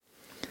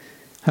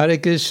Hare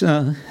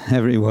Krishna,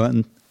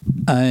 everyone.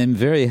 I'm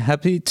very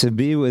happy to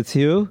be with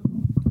you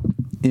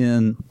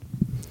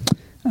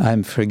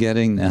I'm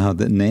forgetting now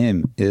the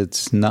name.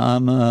 It's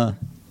Harinama,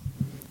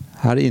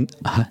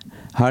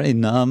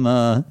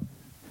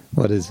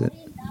 what is it?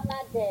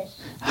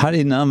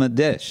 Harinama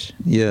Desh.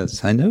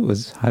 Yes, I knew it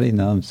was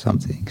Harinam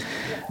something.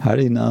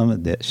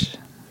 Harinama Desh.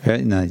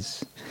 Very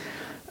nice.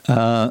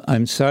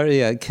 I'm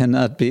sorry I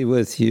cannot be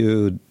with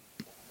you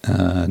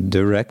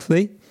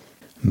directly,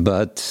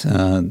 but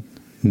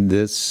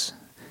this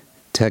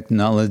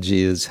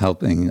technology is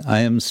helping. I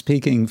am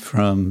speaking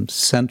from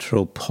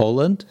central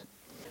Poland,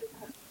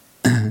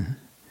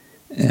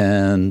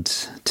 and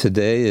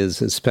today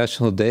is a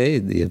special day,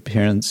 the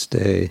appearance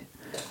day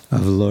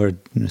of Lord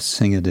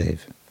Nrsingadev.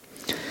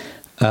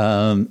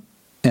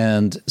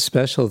 And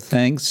special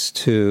thanks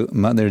to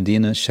Mother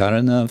Dina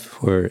Sharana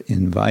for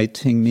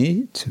inviting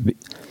me to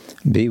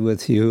be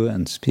with you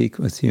and speak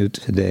with you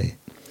today.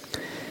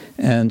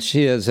 And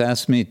she has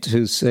asked me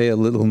to say a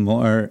little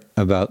more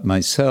about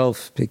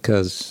myself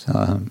because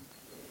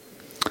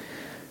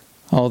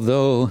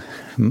although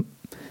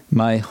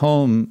my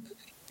home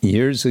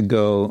years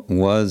ago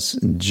was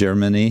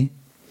Germany,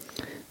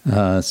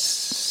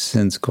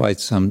 since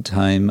quite some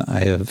time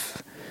I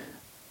have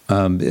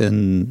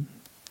been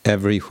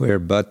everywhere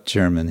but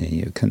Germany,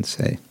 you can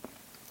say.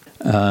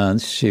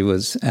 She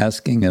was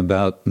asking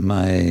about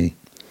my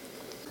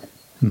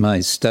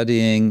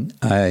studying.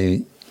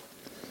 I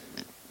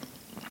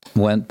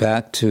went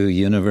back to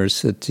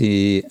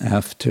university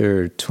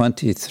after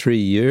 23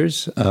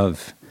 years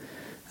of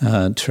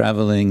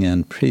traveling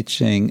and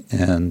preaching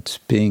and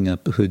being a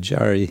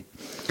pujari,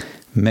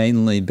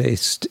 mainly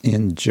based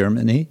in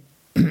Germany.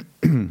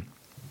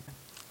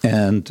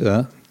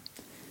 And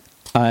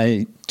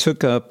I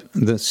took up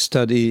the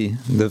study,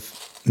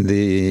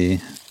 the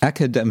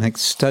academic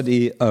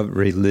study of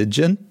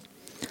religion,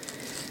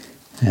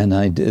 and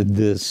I did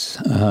this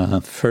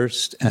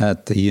first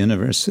at the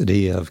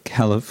University of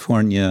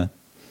California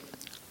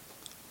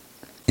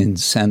in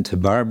Santa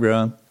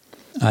Barbara.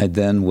 I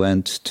then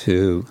went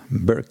to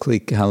Berkeley,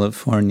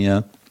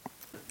 California,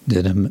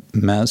 did a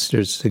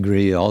master's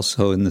degree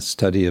also in the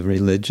study of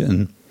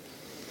religion,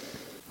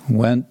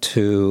 went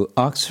to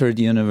Oxford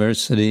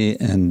University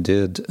and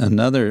did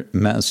another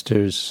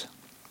master's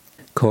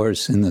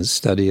course in the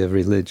study of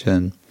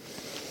religion,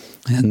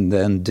 and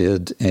then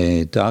did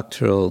a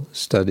doctoral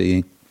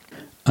study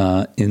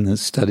in the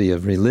study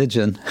of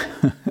religion.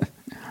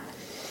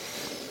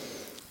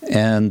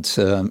 And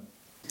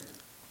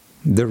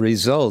the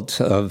result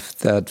of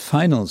that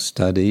final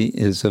study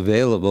is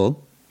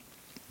available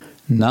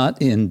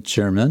not in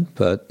German,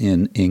 but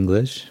in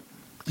English.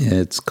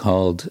 It's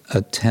called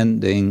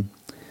Attending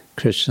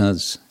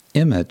Krishna's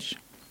Image,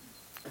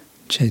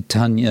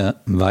 Chaitanya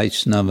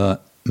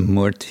Vaishnava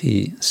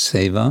Murti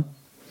Seva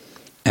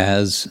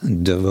as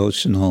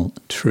Devotional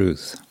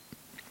Truth.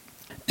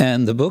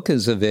 And the book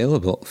is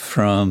available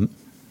from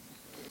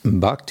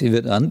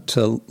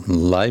Bhaktivedanta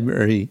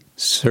Library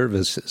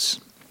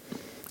Services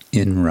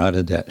in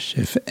Radhadesh.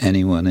 If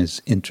anyone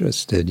is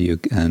interested, you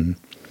can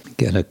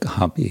get a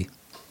copy.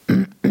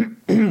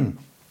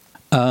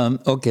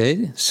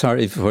 Okay,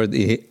 sorry for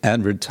the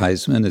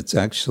advertisement. It's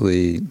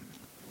actually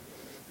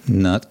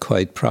not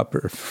quite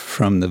proper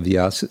from the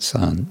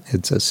Vyasa-san.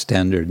 It's a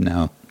standard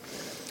now.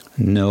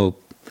 No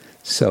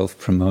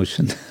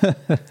self-promotion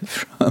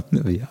from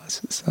the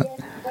Vyasa-san. Yes,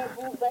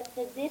 Prabhu, but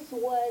this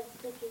was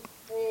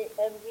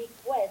a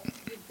request.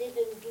 You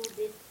didn't do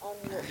this on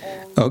your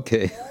own.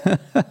 Okay.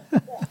 So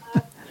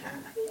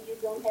you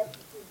don't have to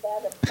feel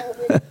bad about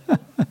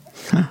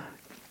it.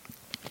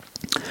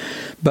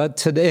 But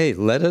today,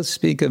 let us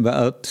speak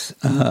about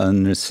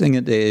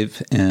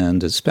Nrsingadev,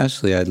 and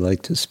especially I'd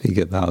like to speak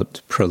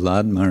about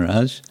Prahlad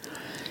Maharaj.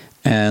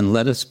 And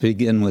let us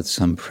begin with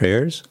some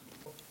prayers.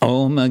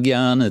 Om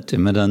Jnana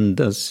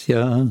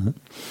Timirandasya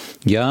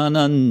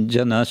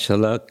Jnananjana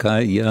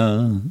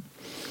Shalakaya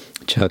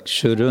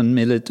Chakshurun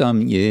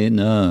Militam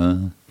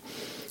Yena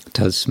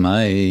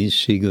Tasmai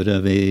Shri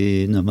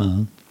Gurave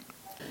Namah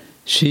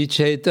Shri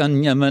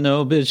Chaitanya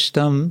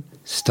Manobishtam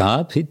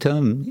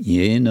Stapitam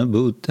Yena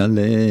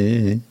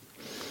Bhutale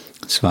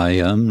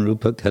Swayam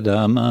Rupa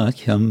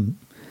Kadamahyam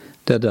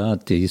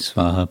Dadati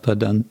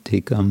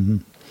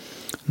Svapadantikam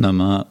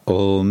Nama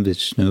Om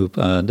Vishnu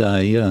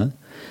Padaya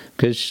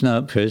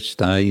Krishna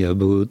Prasthaya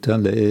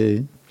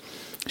Bhutale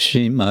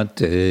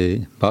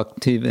Srimate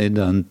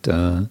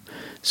Bhaktivedanta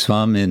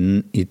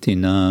Swamin Iti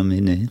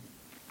Namine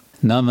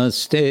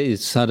Namaste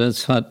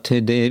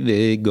Saraswati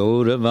Deve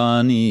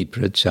Gauravani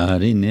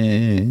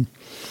Pracharine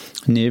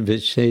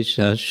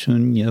Nirvishesha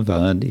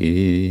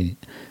Shunyavadi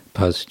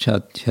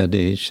Paschatya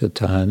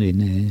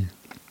Deshatarine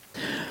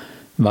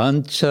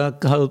Vancha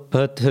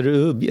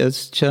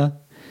Kalpatarubhyascha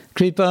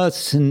Kripa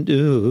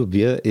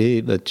Sindhubhya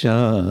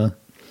Evacha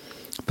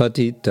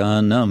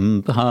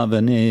Patitanam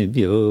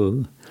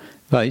Bhavanebhyo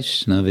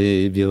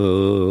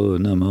Vaishnavebhyo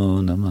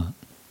Namo Namah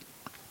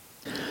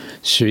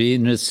Shri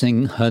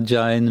Nrsimha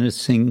Jai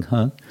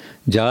Nrsimha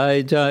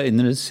Jai Jai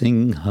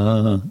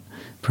Nrsimha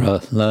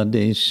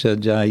Prahladesha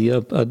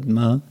Jaya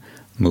Padma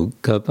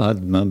Mukha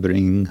Padma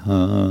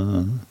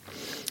Bringha.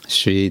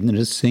 Shri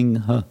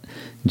Nrsimha,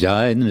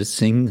 Jai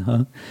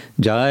Nrsimha,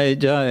 Jai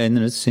Jai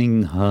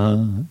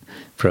Nrsimha,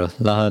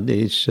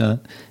 Prahladesha,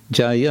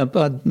 Jaya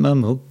Padma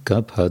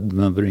Mukha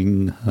Padma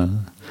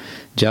Bringha,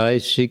 Jai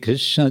Shri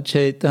Krishna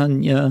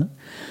Chaitanya,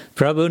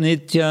 Prabhu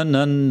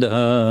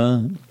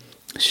Nityananda,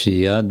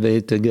 Shri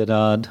Advaita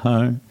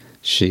Gadadhar,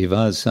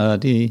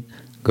 Shivasadi,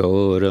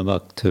 Gaura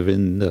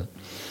Bhaktavinda,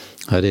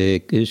 Hare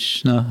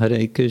Krishna,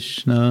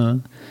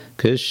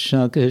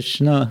 Krishna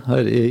Krishna,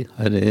 Hare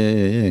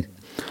Hare,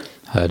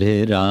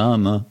 Hare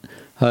Rama,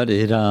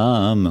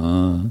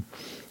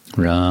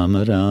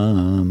 Rama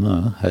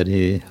Rama,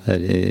 Hare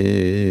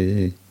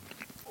Hare.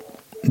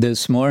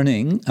 This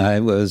morning I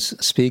was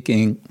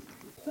speaking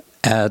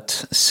at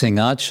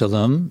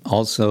Singhachalam,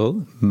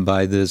 also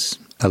by this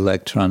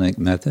electronic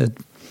method,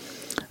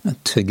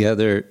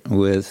 together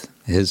with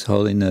His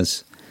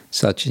Holiness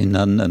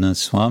Sachinandana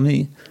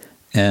Swami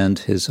and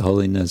His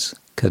Holiness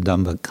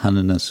Kadamba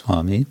Kanana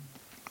Swami.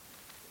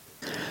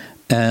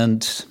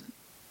 And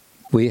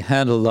we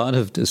had a lot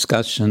of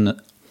discussion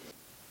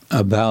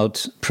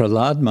about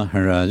Prahlad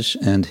Maharaj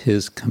and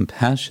his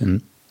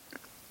compassion.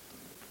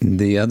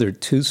 The other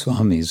two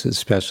Swamis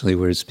especially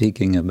were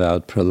speaking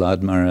about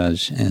Prahlad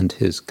Maharaj and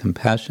his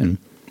compassion,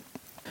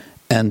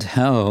 and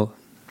how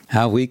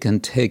we can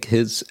take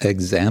his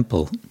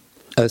example,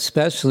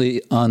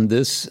 especially on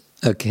this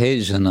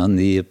occasion, on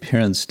the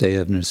appearance day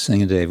of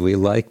Nrsimhadev. We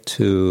like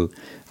to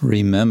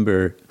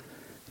remember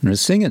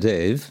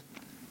Nrsimhadev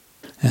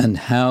and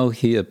how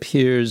he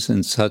appears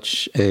in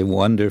such a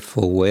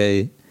wonderful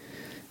way,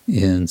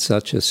 in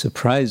such a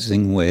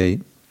surprising way,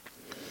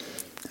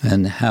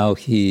 and how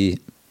he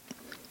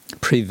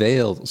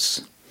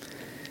prevails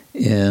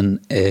in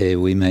a,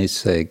 we may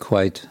say,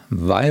 quite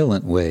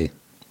violent way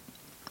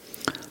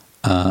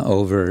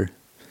over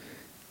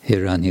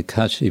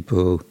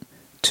Hiranyakashipu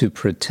to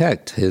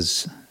protect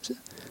his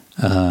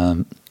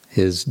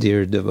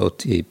dear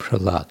devotee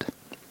Prahlad.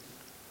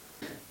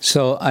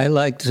 So I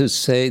like to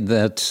say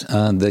that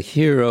the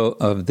hero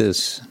of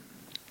this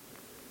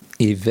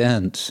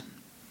event,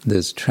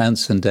 this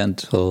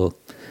transcendental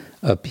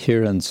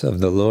appearance of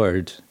the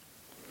Lord,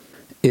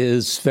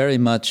 is very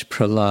much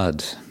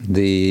Prahlad,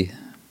 the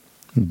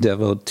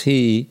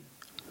devotee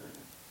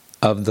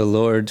of the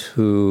Lord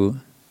who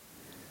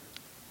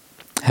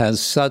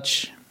has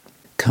such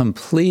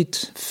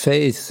complete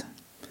faith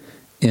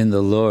in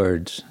the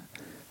Lord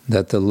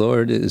that the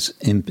Lord is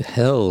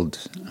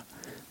impelled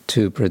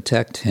to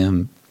protect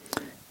him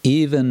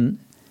even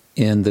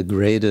in the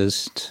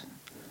greatest,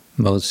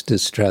 most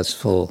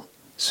distressful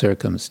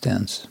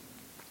circumstance.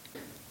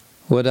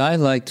 What I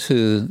like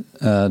to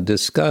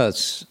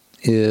discuss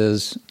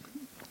is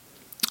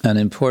an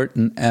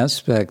important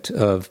aspect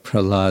of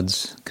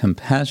Prahlad's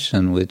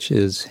compassion, which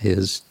is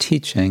his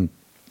teaching.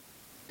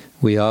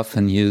 We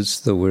often use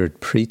the word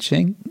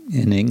preaching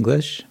in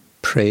English,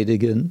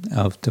 predigen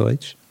auf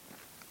Deutsch.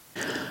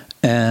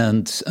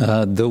 And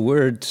the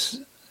word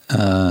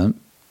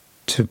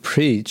to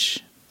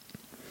preach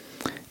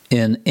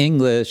in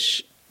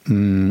English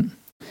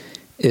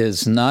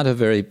is not a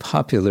very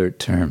popular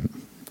term.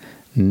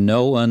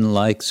 No one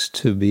likes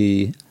to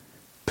be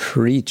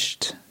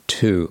preached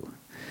to.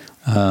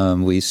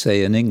 We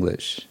say in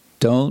English,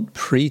 don't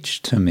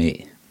preach to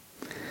me.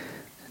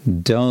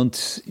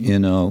 Don't,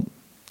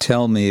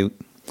 tell me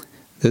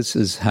this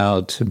is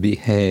how to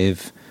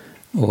behave,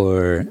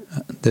 or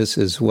this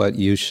is what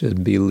you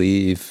should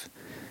believe,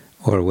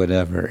 or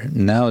whatever.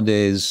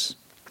 Nowadays,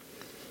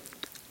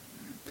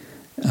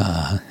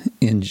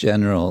 in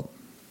general,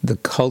 the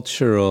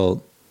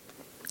cultural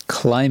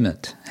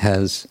climate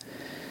has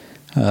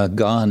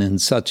gone in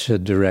such a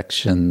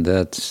direction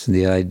that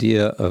the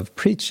idea of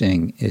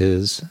preaching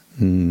is,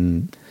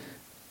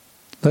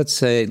 let's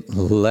say,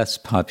 less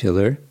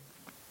popular.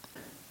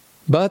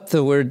 But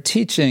the word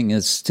teaching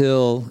is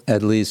still,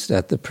 at least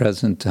at the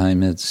present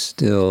time, it's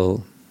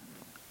still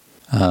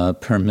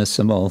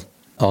permissible,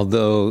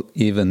 although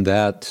even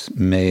that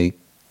may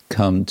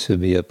come to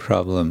be a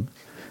problem.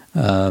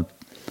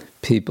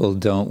 People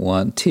don't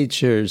want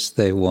teachers,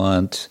 they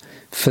want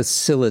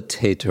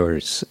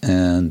facilitators,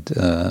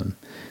 and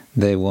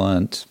they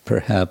want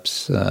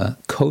perhaps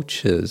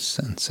coaches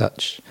and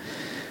such.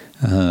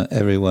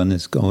 Everyone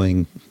is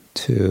going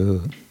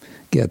to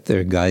get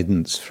their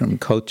guidance from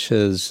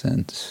coaches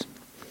and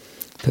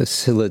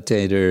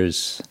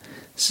facilitators.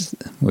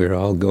 We're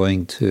all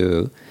going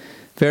to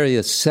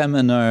various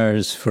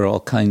seminars for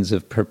all kinds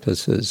of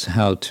purposes,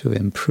 how to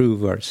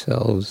improve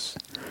ourselves.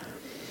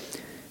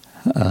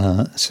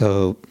 But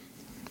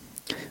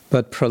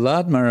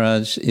Prahlad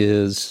Maharaj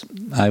is,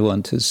 I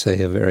want to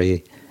say, a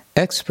very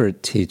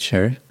expert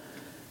teacher,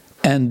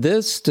 and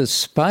this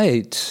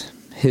despite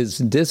his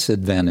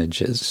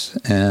disadvantages.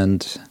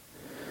 And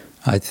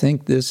I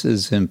think this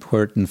is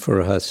important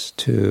for us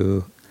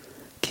to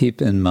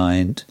keep in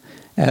mind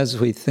as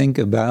we think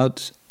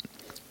about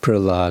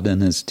Prahlad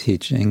and his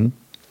teaching,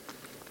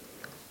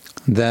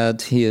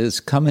 that he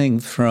is coming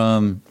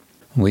from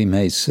we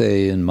may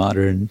say in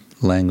modern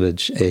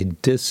language, a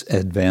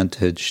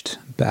disadvantaged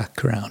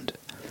background.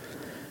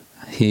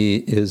 He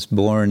is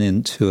born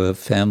into a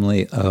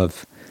family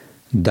of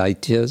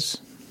Daityas,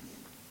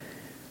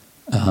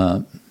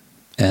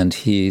 and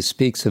he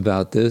speaks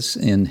about this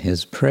in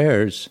his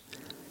prayers,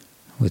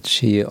 which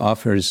he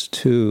offers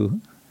to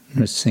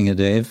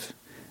Nrsingadev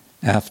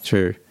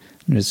after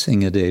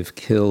Nrsingadev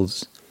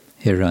kills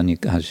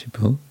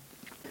Hiranyakashipu.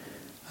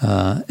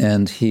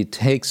 And he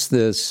takes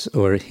this,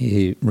 or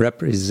he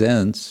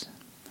represents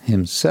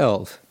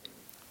himself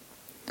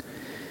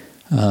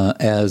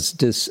as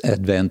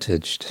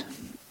disadvantaged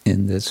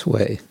in this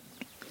way.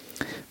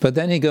 But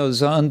then he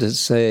goes on to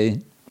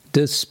say,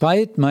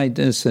 despite my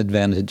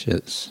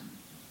disadvantages,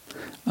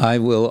 I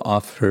will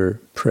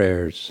offer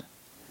prayers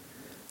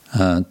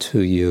to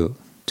you,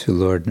 to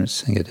Lord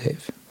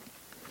Nrsingadev.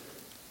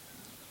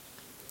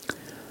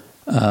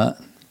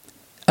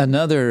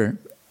 Another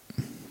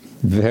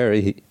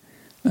very,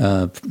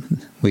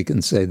 we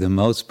can say the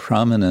most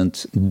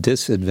prominent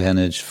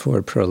disadvantage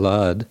for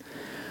Prahlad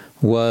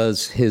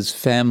was his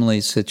family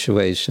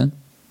situation.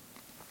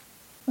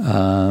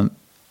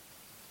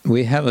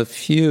 We have a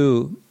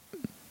few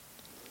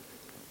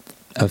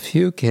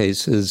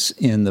cases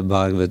in the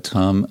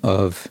Bhagavatam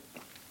of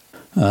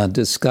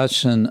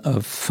discussion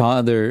of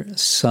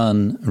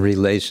father-son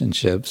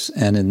relationships,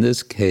 and in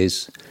this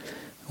case,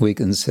 we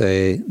can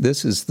say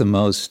this is the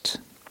most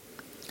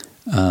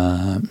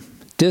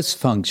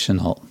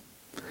dysfunctional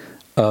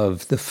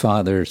of the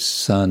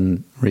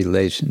father-son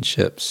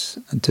relationships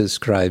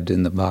described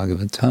in the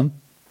Bhagavatam.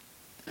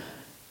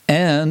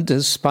 And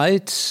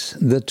despite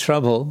the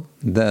trouble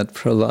that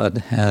Prahlad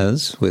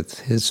has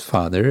with his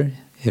father,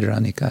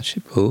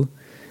 Hiranyakashipu,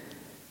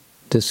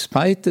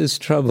 despite this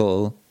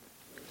trouble,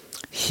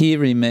 he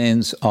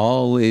remains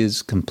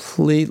always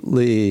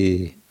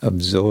completely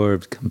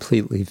absorbed,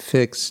 completely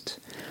fixed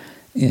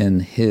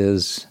in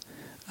his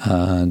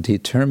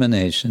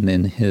determination,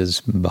 in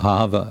his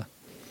bhava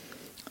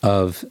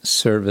of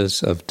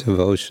service, of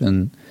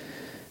devotion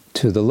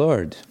to the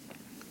Lord.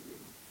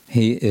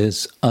 He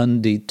is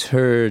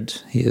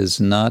undeterred, he is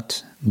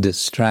not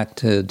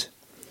distracted,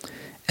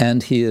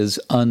 and he is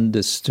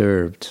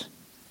undisturbed.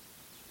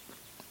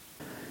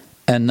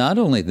 And not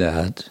only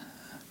that,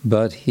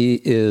 but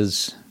he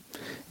is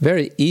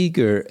very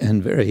eager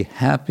and very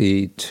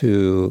happy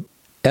to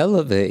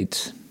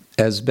elevate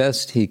as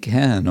best he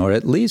can, or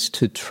at least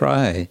to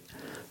try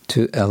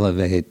to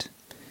elevate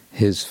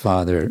his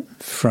father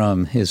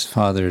from his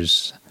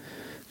father's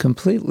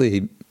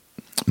completely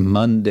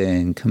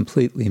mundane,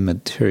 completely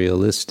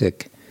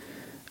materialistic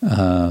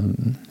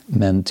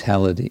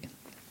mentality.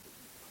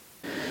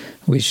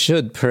 We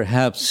should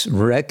perhaps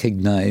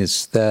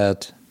recognize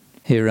that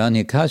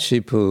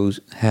Hiranyakashipu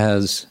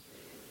has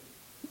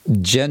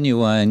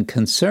genuine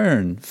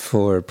concern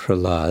for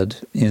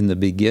Prahlad in the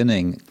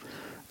beginning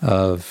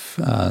of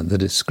the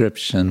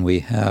description we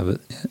have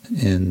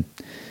in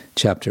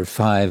chapter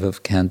 5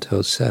 of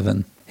Canto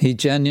 7. He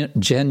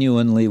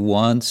genuinely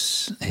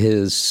wants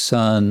his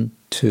son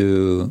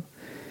to...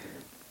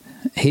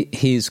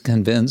 He's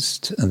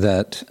convinced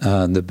that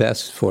the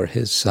best for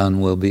his son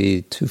will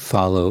be to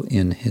follow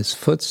in his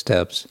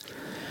footsteps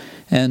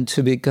and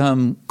to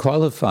become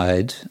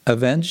qualified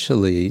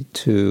eventually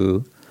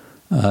to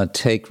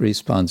take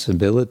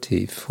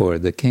responsibility for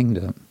the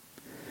kingdom.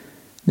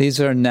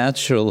 These are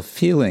natural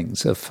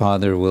feelings a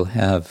father will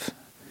have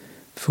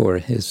for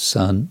his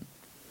son.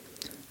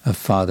 A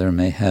father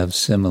may have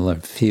similar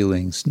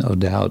feelings, no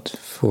doubt,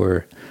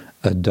 for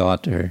a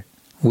daughter.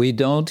 We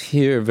don't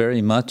hear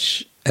very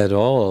much at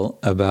all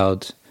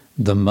about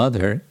the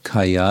mother,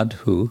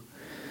 Kayadhu,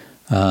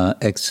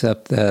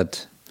 except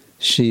that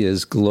she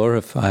is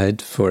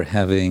glorified for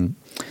having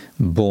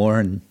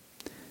borne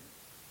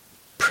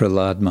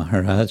Prahlad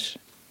Maharaj.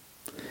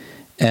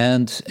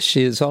 And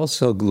she is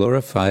also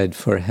glorified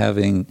for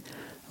having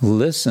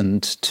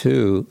listened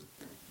to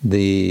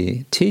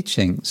the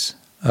teachings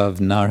of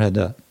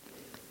Narada.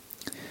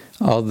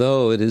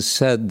 Although it is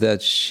said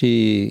that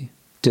she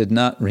did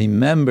not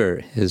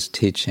remember his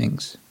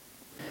teachings,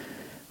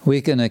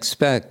 we can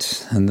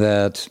expect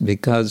that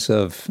because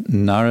of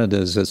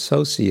Narada's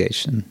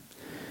association,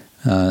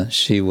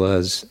 she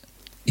was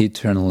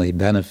eternally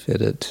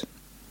benefited.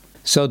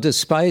 So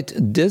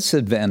despite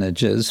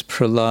disadvantages,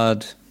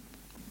 Prahlad,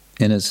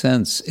 in a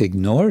sense,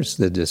 ignores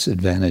the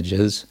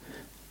disadvantages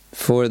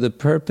for the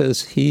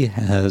purpose he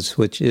has,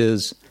 which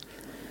is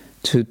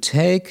to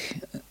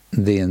take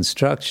the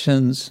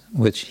instructions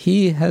which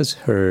he has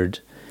heard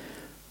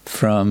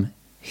from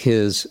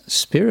his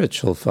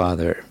spiritual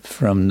father,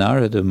 from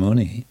Narada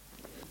Muni,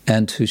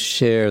 and to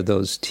share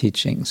those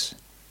teachings.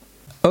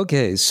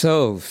 Okay,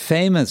 so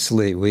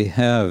famously we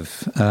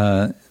have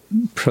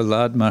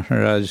Prahlad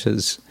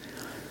Maharaj's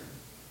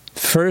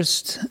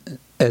first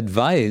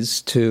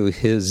advice to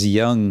his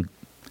young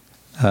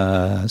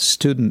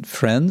student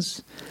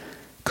friends,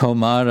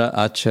 Komara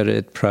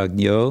acharit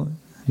pragyo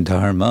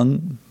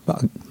dharmang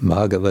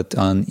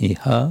bhagavatan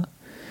iha.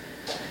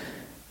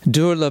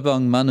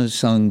 Durlabang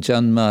manusang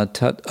janma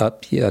tat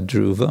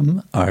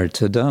apyadruvam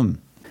artadam.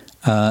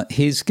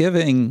 He's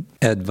giving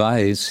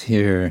advice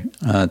here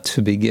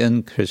to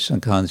begin Krishna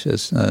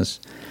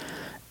consciousness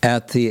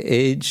at the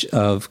age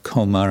of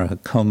Kaumara.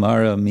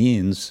 Kaumara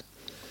means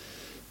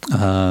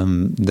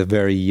the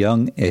very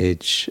young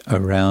age,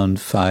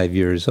 around 5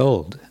 years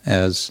old,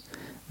 as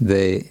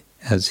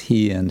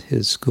he and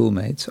his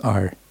schoolmates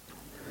are.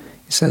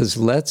 He says,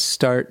 let's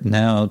start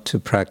now to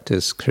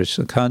practice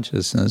Krishna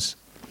consciousness,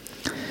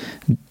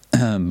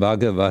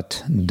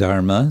 Bhagavat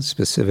Dharma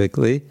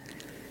specifically.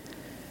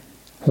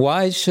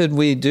 Why should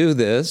we do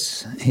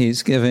this?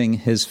 He's giving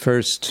his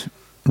first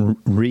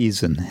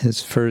reason,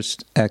 his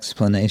first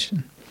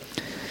explanation.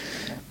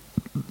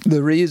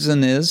 The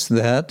reason is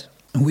that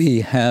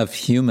we have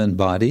human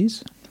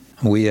bodies.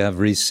 We have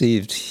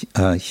received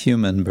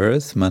human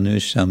birth,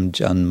 manusham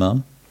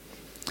janma.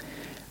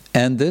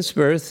 And this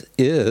birth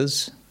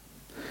is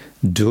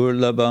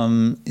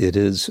durlabham, it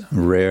is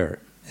rare.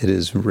 It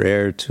is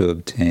rare to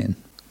obtain.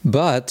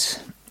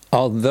 But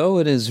although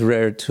it is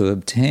rare to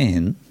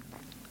obtain,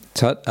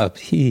 tat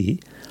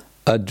aphi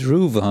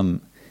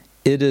adruvam,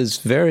 it is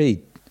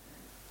very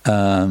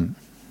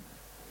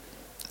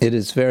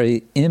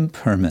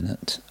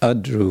impermanent.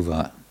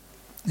 Adruva,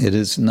 it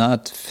is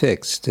not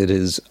fixed. It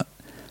is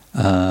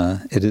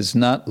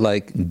not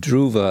like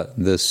Dhruva,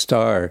 the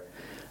star,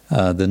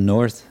 the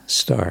North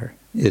Star.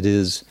 It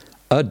is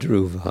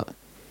adruva.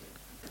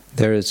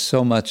 There is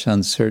so much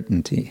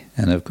uncertainty,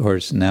 and of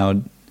course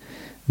now,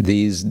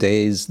 these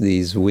days,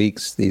 these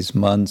weeks, these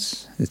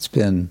months, it's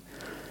been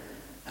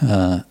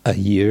a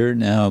year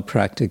now,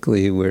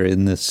 practically, we're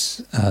in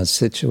this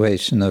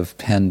situation of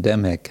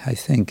pandemic. I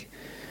think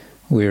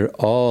we're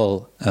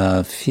all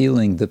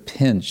feeling the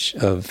pinch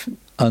of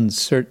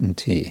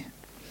uncertainty.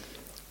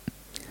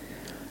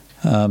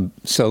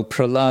 So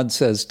Prahlad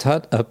says,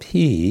 tat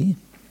aphi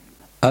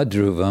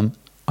adruvam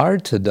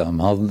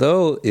artadam.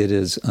 Although it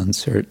is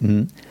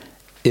uncertain,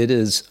 it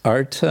is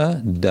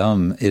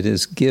artadam. It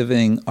is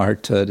giving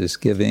arta, it is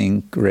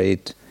giving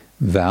great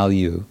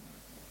value.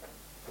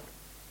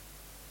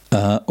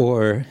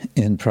 Or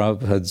in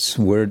Prabhupada's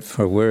word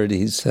for word,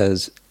 he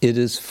says, it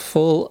is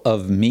full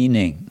of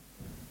meaning.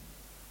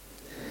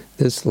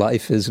 This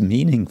life is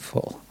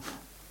meaningful.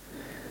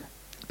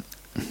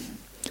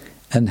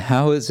 And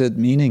how is it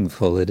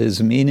meaningful? It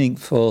is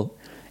meaningful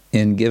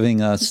in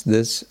giving us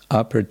this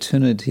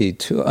opportunity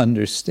to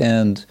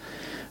understand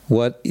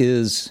what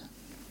is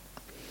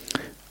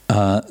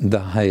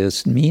the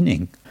highest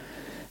meaning.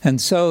 And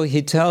so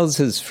he tells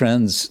his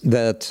friends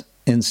that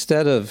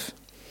instead of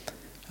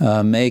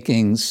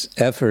making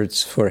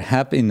efforts for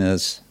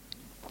happiness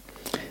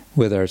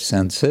with our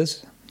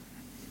senses,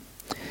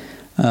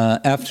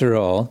 after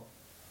all,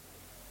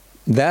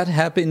 that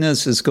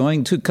happiness is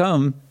going to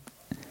come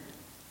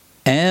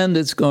and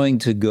it's going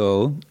to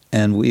go,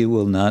 and we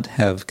will not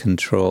have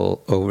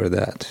control over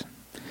that.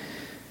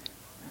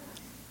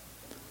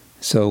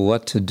 So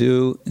what to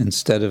do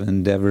instead of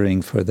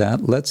endeavoring for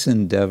that? Let's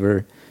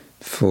endeavor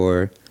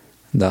for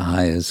the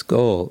highest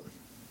goal.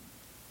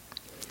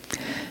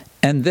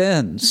 And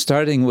then,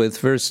 starting with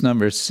verse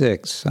number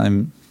 6,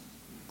 I'm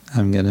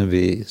going to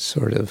be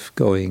sort of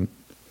going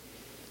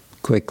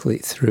quickly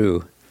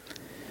through.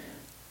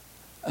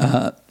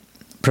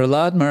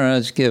 Prahlad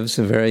Maharaj gives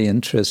a very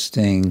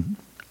interesting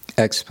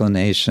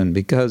explanation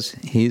because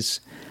he's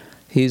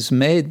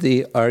made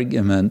the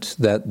argument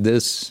that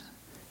this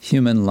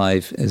human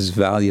life is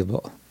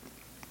valuable.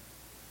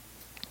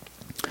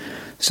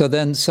 So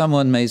then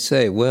someone may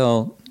say,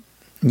 well,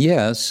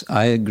 yes,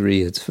 I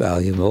agree it's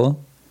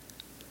valuable.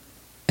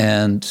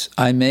 And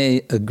I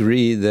may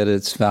agree that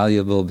it's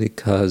valuable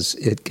because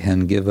it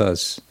can give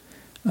us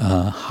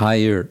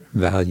higher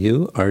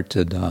value,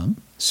 artadam,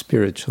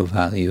 spiritual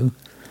value.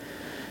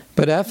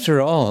 But after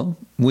all,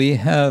 we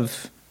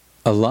have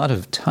a lot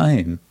of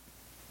time.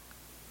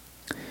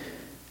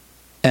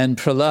 And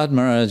Prahlad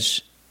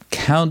Maharaj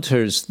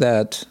counters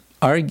that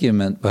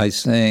argument by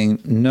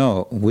saying,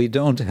 no, we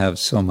don't have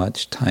so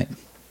much time.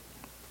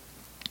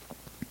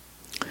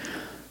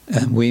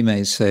 And we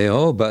may say,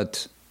 oh,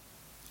 but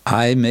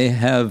I may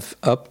have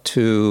up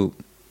to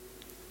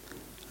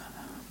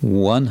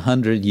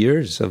 100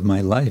 years of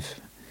my life.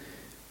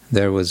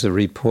 There was a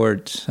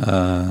report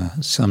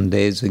some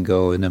days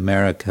ago in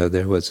America.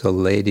 There was a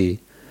lady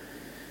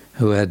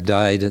who had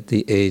died at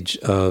the age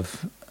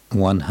of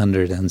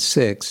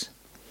 106.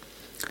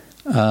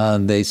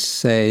 They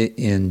say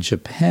in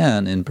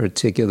Japan in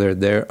particular,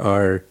 there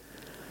are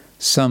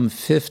some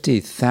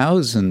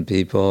 50,000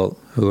 people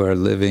who are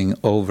living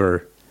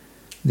over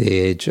the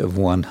age of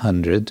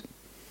 100.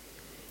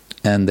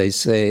 And they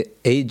say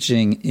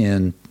aging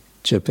in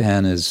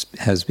Japan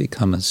has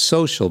become a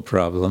social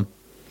problem.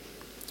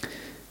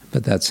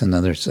 But that's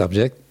another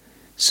subject.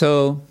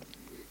 So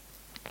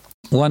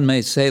one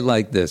may say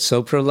like this.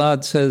 So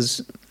Prahlad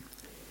says,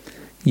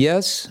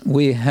 yes,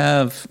 we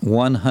have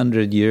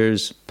 100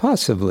 years,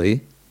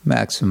 possibly,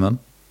 maximum,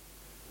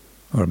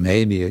 or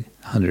maybe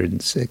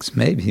 106,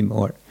 maybe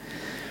more.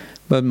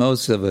 But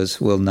most of us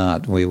will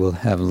not. We will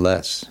have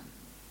less.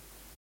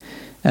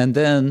 And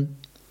then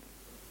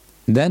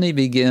he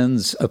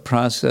begins a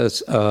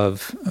process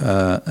of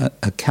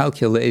a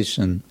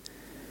calculation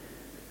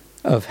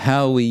of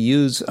how we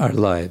use our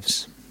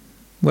lives.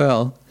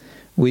 Well,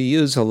 we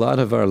use a lot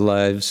of our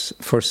lives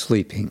for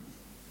sleeping.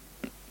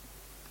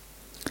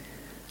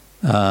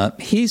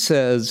 He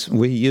says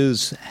we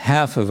use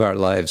half of our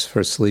lives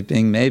for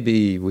sleeping.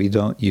 Maybe we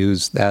don't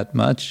use that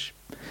much,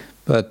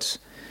 but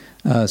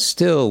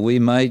still we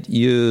might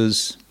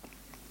use,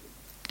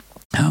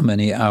 how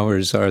many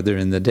hours are there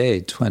in the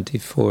day?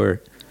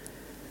 24.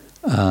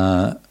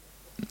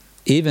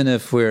 Even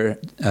if we're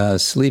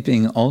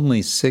sleeping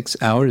only 6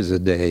 hours a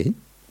day,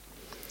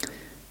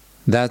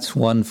 that's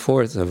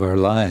 1/4 of our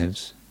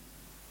lives.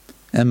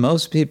 And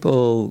most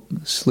people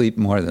sleep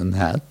more than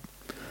that.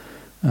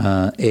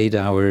 8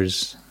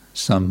 hours,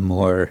 some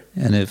more.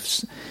 And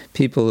if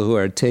people who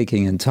are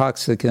taking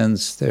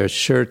intoxicants, they're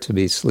sure to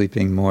be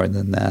sleeping more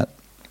than that.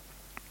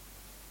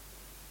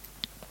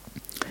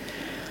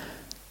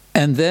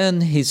 And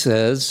then he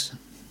says,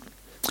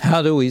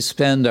 how do we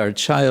spend our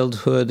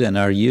childhood and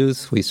our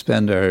youth? We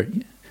spend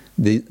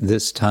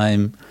this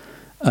time,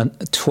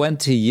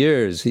 20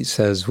 years, he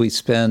says, we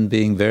spend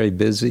being very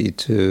busy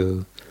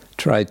to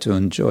try to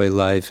enjoy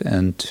life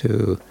and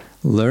to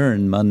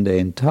learn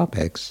mundane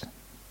topics.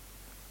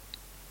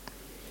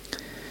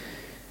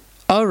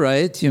 All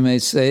right, you may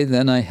say,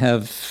 then I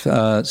have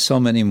so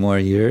many more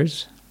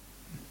years.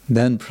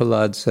 Then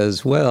Prahlad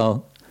says,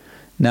 well,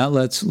 now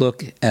let's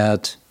look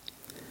at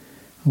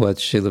what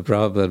Srila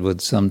Prabhupada would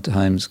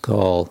sometimes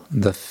call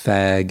the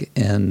fag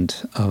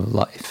end of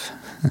life.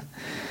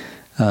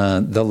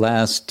 The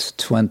last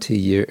 20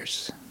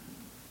 years.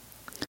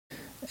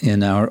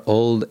 In our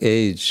old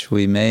age,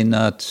 we may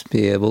not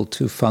be able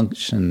to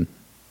function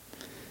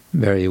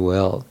very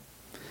well.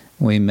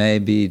 We may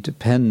be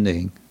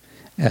depending,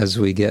 as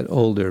we get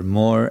older,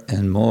 more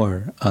and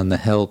more on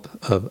the help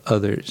of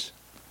others.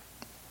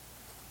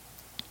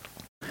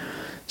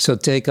 So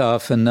take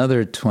off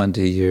another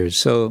 20 years.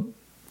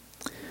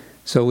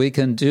 So we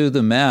can do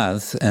the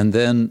math, and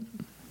then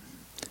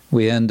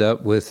we end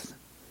up with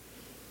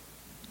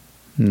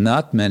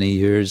not many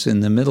years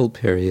in the middle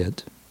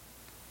period.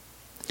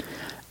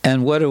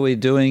 And what are we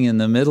doing in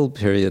the middle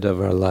period of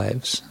our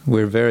lives?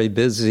 We're very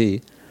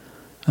busy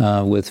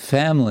with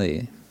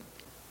family,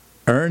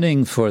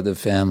 earning for the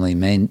family,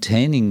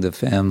 maintaining the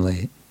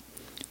family,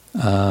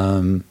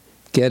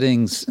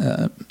 getting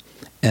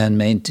and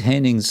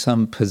maintaining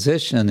some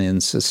position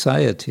in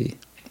society.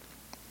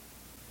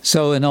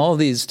 So in all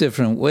these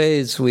different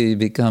ways, we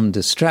become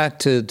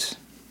distracted,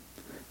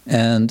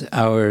 and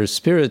our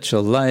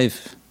spiritual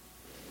life,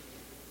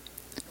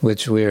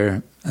 which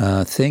we're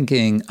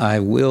thinking I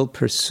will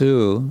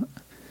pursue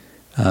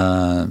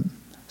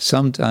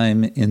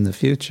sometime in the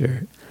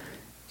future,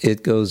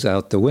 it goes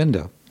out the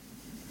window.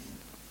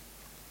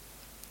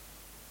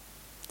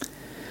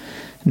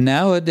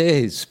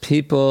 Nowadays,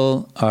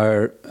 people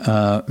are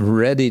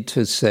ready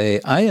to say,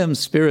 I am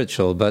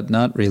spiritual but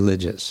not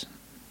religious.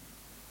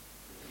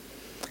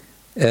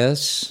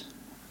 SBNR.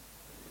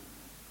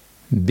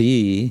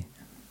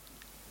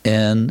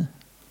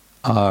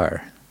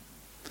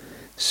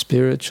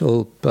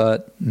 Spiritual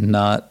but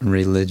not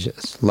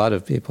religious. A lot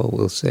of people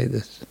will say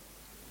this.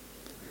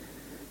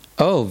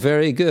 Oh,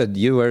 very good,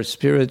 you are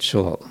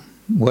spiritual.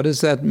 What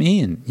does that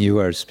mean, you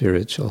are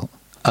spiritual?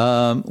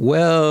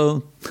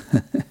 Well,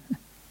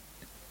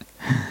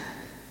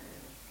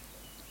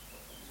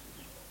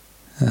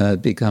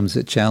 it becomes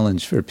a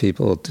challenge for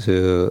people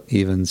to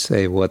even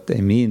say what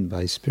they mean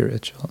by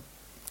spiritual.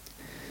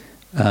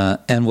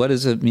 And what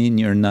does it mean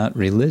you're not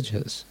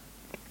religious?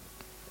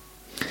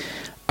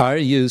 Are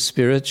you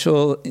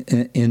spiritual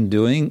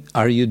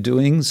are you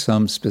doing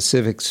some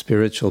specific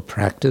spiritual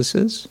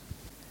practices?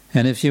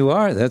 And if you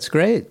are, that's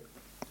great.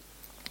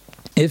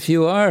 If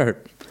you are,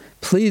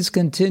 please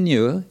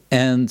continue.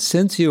 And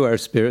since you are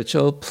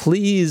spiritual,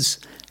 please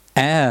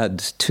add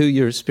to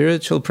your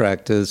spiritual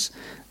practice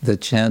the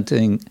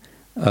chanting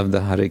of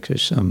the Hare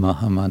Krishna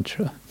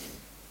Mahamantra.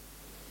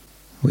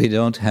 We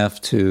don't have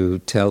to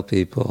tell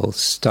people,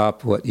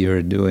 stop what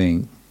you're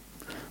doing.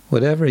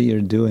 Whatever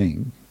you're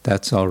doing,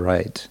 that's all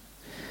right.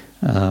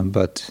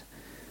 But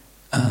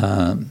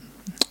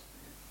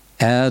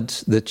add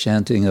the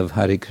chanting of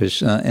Hare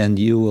Krishna, and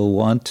you will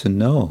want to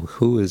know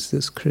who is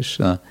this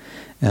Krishna.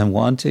 And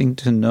wanting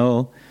to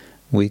know,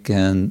 we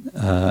can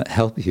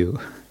help you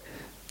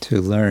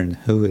to learn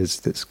who is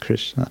this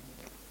Krishna.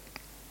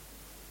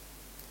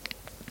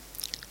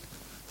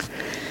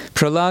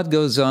 Prahlad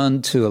goes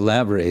on to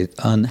elaborate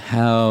on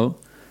how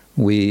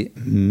we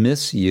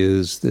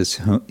misuse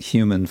this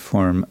human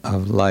form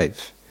of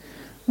life.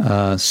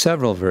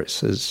 Several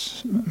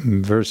verses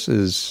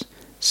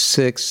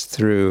 6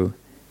 through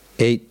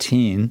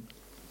 18,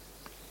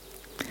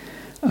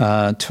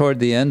 toward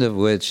the end of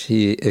which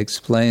he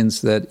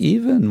explains that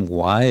even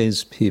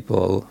wise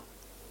people,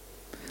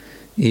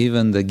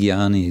 even the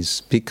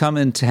jnanis, become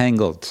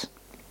entangled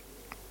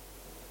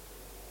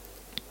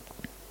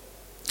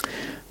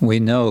We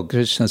know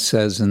Krishna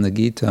says in the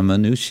Gita,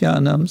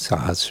 Manushyanam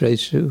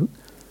sahasreshu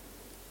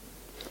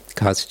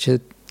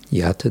kaschit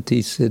yatati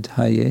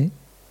siddhaye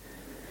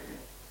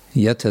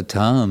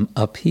yatatam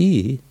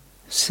api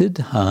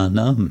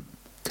siddhanam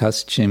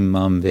kaschim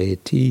mam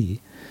veti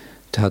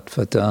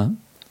tatvata.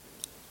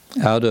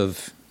 Out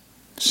of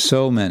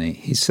so many,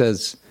 he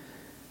says,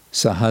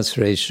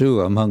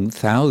 sahasreshu, among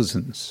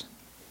thousands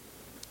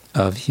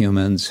of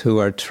humans who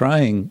are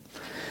trying,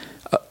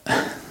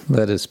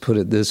 let us put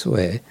it this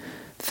way,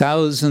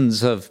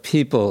 thousands of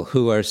people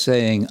who are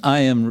saying, I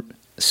am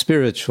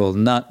spiritual,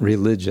 not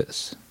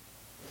religious.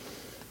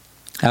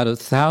 Out of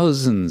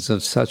thousands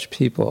of such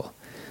people,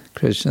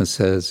 Krishna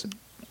says,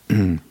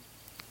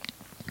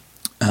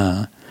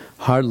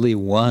 hardly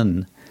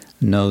one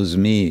knows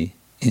me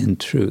in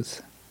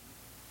truth.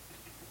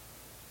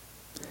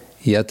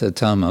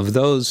 Yatatam, of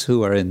those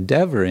who are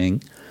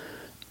endeavoring,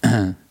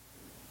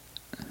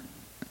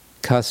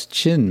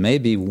 kaschin,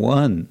 maybe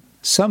one,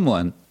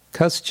 someone,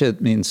 kaschit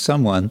means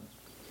someone,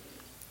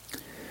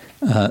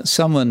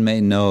 someone may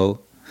know,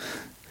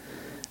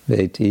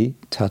 veti,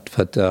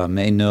 tatvata,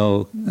 may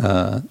know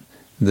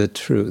the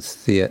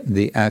truth,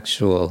 the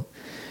actual,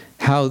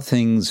 how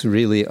things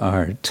really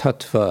are,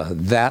 tattva,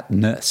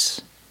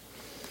 thatness,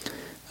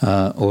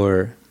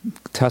 or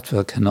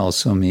tattva can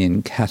also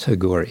mean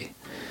category,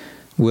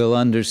 will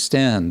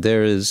understand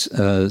there is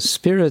a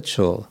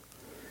spiritual,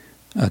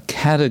 a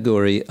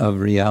category of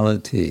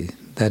reality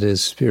that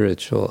is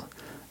spiritual,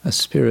 a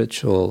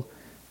spiritual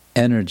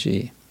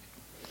energy,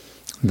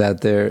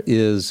 that there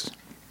is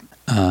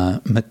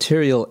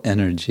material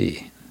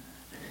energy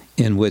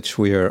in which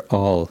we are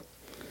all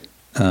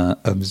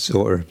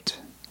absorbed,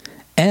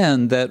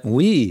 and that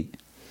we,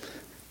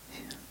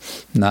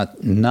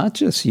 not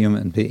just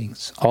human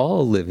beings,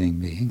 all living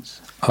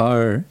beings,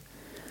 are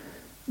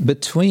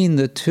between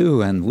the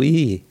two, and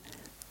we,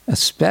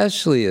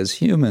 especially as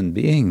human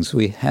beings,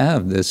 we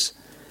have this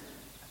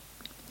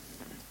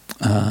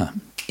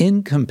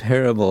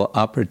incomparable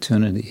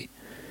opportunity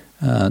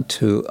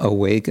to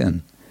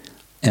awaken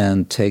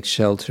and take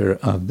shelter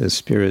of the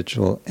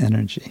spiritual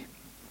energy.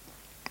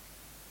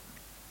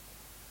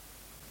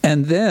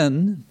 And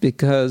then,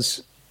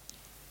 because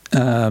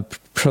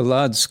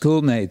Prahlad's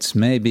schoolmates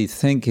may be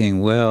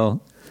thinking,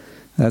 well,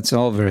 that's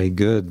all very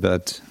good,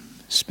 but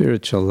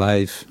spiritual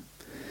life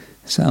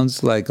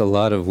sounds like a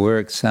lot of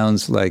work,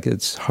 sounds like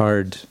it's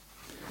hard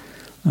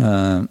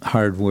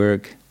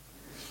work.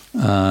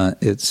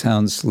 It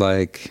sounds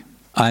like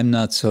I'm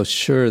not so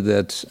sure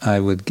that I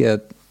would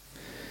get,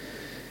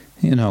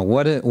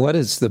 what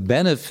is the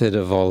benefit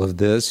of all of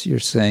this? You're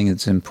saying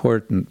it's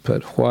important,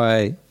 but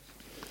why?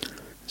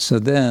 So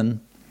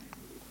then,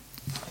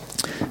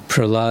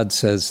 Prahlad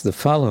says the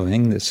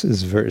following, this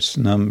is verse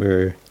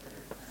number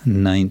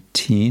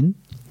 19.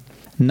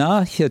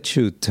 Na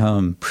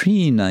hyachutam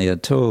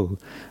prinayato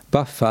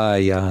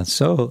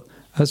bhafayaso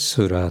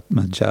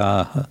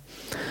asuratmajaha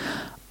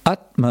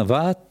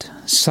atmavat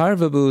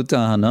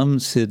sarvabhutanam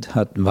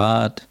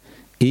siddhatvat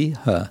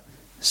iha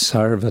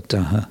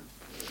sarvataha.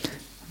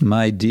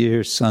 My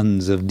dear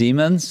sons of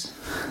demons,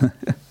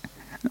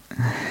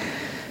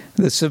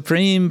 the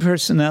Supreme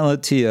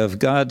Personality of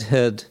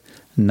Godhead,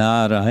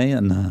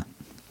 Narayana,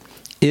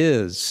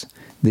 is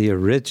the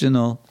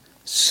original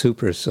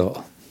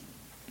Supersoul,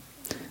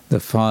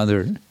 the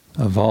Father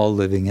of all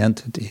living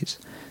entities.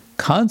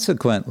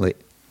 Consequently,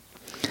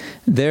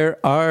 there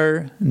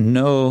are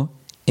no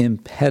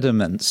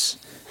impediments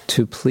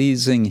to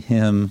pleasing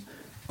Him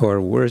or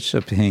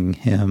worshiping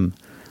Him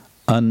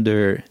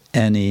under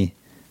any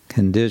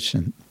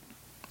condition.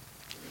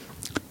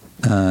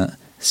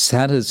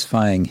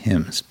 Satisfying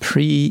Him,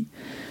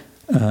 pre-nayata.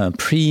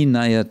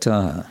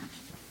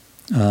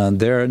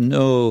 There are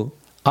no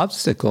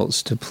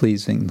obstacles to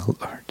pleasing the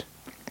Lord.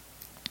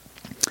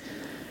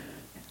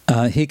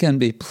 He can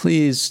be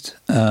pleased.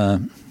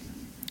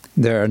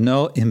 There are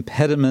no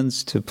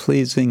impediments to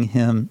pleasing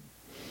Him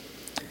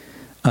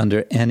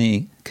under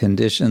any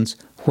conditions,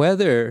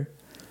 whether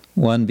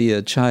one be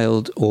a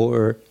child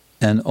or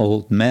an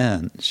old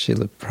man.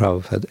 Srila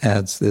Prabhupada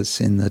adds this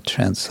in the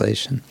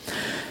translation.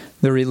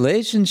 The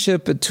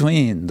relationship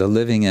between the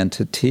living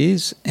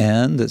entities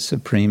and the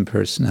Supreme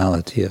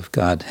Personality of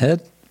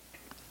Godhead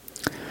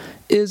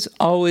is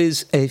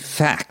always a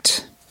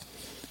fact,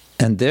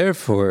 and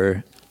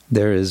therefore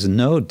there is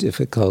no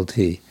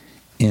difficulty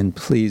in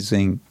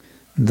pleasing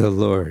the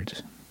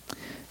Lord.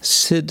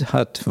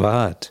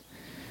 Siddhatvat,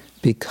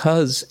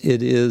 because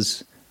it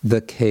is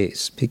the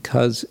case,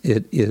 because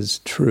it is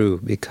true,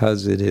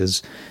 because it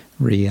is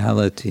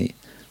reality,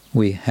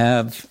 we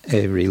have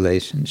a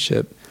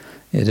relationship.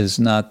 It is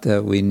not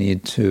that we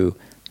need to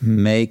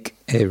make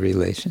a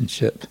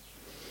relationship.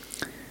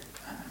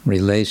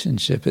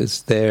 Relationship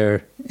is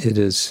there. It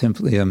is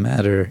simply a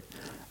matter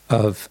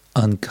of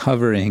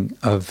uncovering,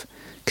 of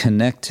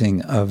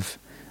connecting, of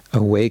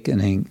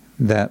awakening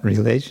that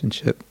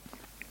relationship.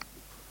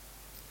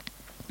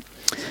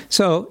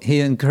 So he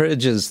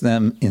encourages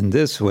them in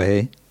this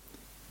way,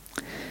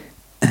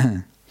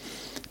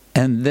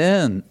 and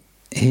then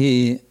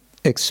he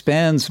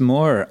expands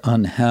more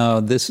on how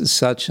this is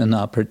such an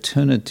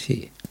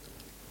opportunity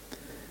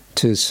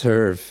to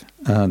serve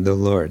the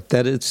Lord,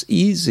 that it's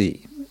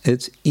easy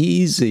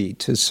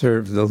to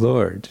serve the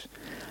Lord,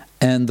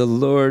 and the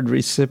Lord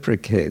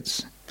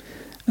reciprocates.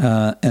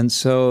 And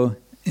so,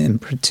 in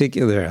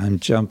particular, I'm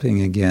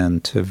jumping again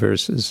to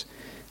verses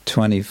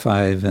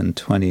 25 and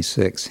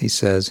 26. He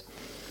says,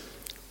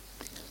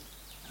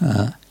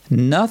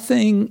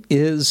 nothing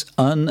is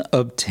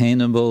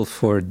unobtainable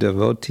for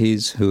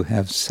devotees who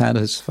have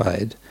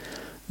satisfied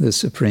the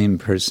Supreme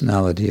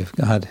Personality of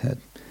Godhead.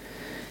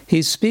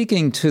 He's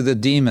speaking to the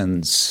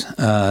demons,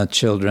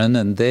 children,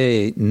 and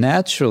they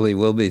naturally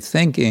will be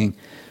thinking,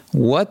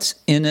 what's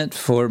in it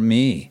for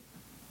me?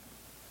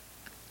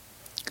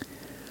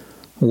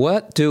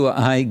 What do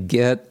I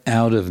get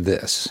out of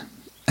this?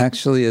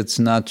 Actually, it's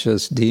not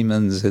just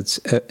demons,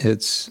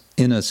 it's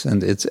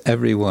innocent, it's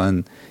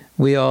everyone.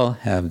 We all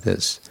have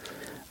this.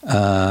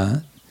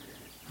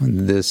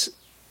 This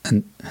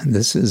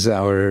is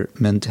our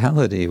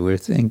mentality. We're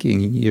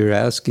thinking, you're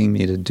asking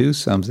me to do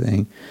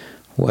something.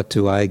 What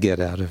do I get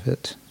out of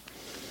it?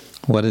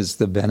 What is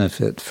the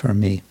benefit for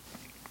me?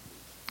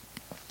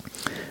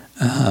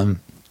 I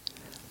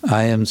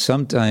am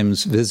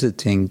sometimes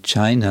visiting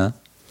China,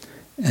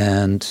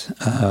 and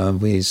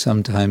we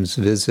sometimes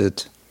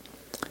visit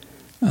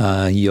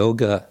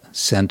yoga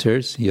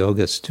centers,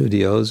 yoga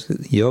studios.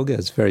 Yoga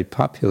is very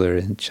popular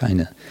in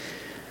China.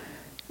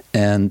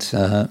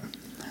 And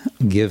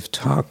give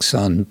talks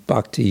on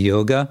bhakti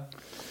yoga.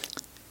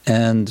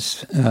 And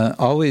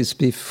always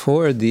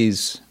before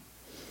these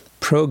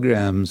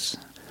programs,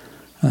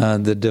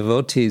 the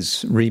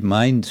devotees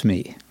remind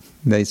me.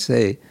 They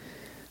say,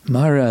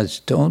 Maharaj,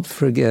 don't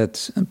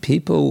forget,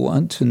 people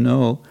want to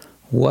know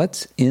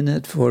what's in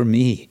it for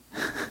me.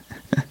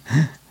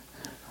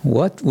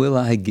 What will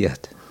I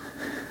get?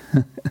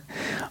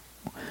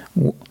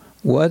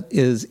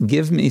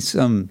 Give me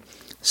some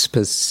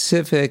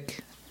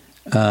specific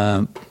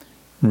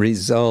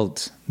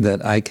result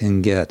that I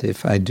can get.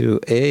 If I do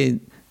A,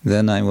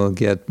 then I will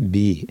get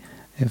B.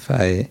 If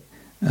I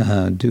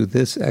do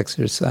this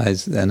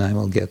exercise, then I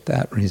will get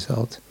that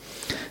result.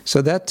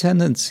 So that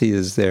tendency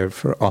is there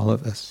for all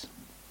of us.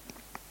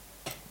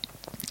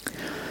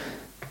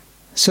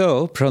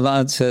 So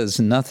Prahlad says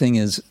nothing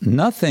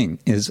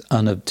is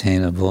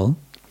unobtainable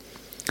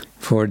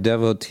for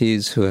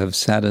devotees who have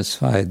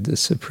satisfied the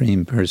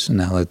Supreme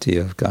Personality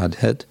of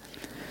Godhead,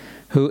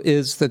 who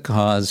is the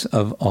cause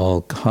of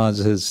all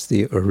causes,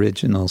 the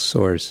original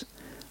source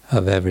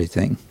of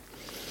everything.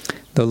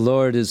 The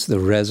Lord is the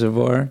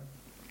reservoir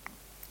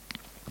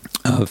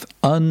of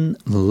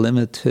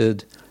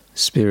unlimited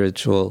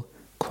spiritual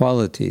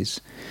qualities.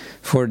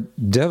 For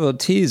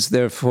devotees,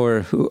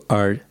 therefore, who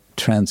are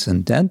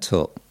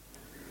transcendental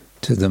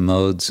to the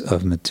modes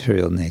of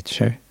material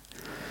nature,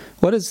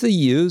 what is the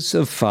use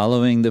of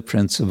following the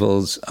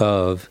principles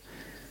of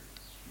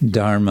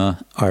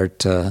dharma,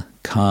 artha,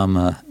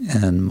 kama,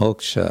 and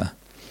moksha,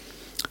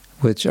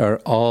 which are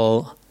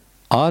all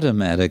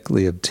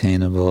automatically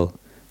obtainable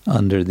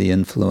under the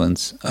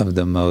influence of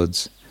the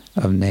modes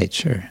of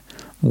nature?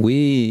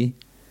 We,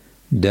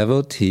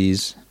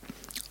 devotees,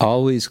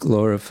 always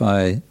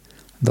glorify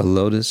the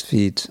lotus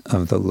feet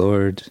of the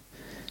Lord,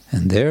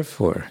 and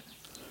therefore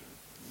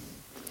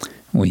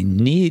we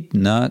need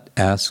not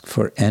ask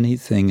for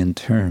anything in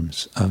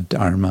terms of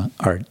dharma,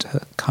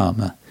 artha,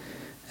 kama,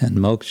 and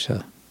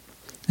moksha.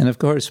 And of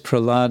course,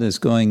 Prahlad is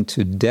going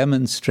to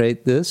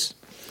demonstrate this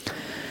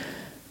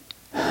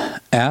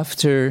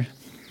after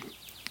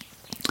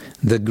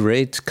the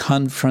great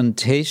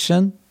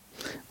confrontation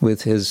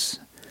with his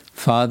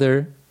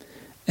father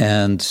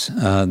and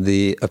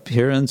the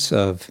appearance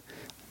of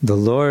the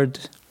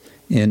Lord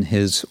in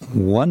his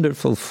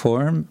wonderful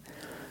form,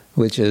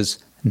 which is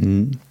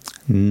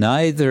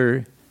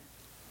neither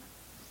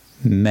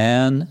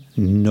man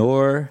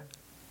nor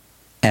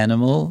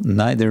animal,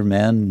 neither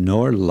man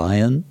nor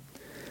lion,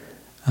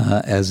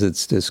 as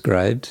it's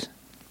described.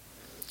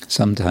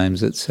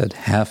 Sometimes it said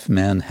half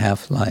man,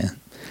 half lion.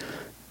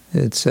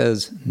 It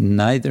says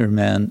neither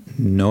man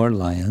nor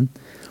lion.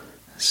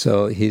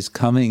 So he's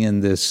coming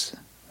in this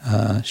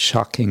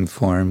shocking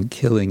form,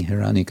 killing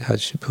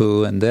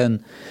Hiranyakashipu, and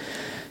then,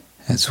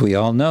 as we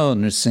all know,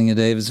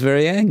 Nrsingadev is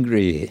very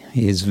angry.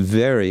 He's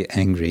very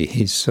angry.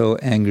 He's so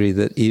angry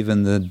that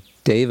even the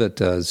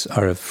devatas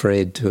are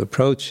afraid to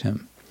approach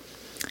him,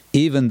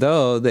 even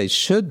though they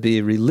should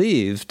be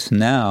relieved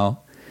now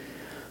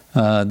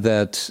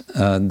that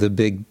the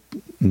big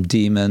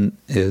demon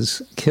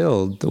is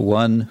killed, the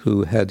one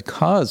who had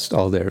caused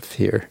all their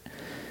fear.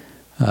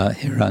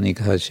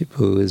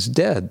 Hiranyakashipu is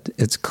dead.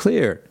 It's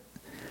clear.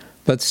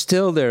 But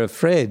still they're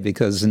afraid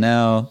because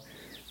now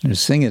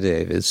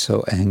Nrsingadev is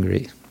so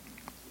angry.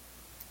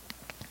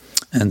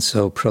 And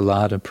so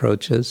Prahlad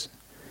approaches,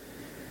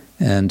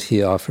 and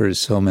he offers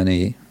so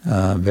many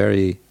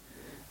very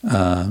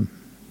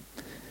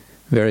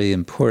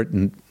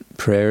important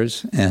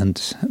prayers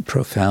and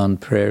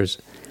profound prayers.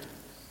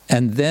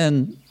 And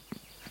then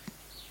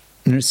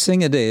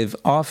Nrsingadev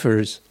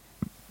offers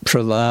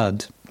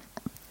Prahlad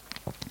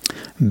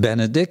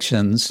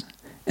benedictions,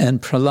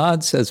 and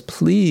Prahlad says,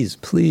 please,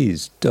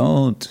 please,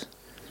 don't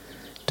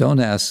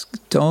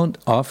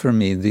offer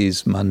me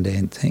these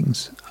mundane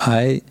things.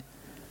 I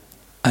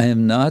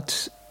am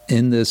not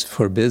in this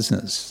for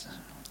business.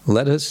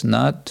 Let us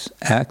not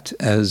act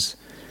as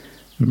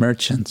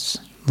merchants.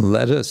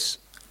 Let us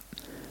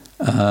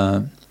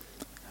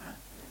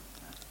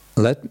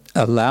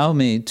allow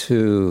me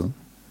to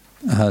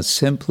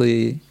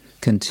simply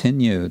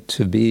continue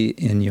to be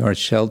in your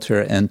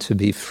shelter and to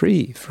be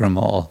free from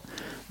all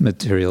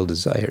material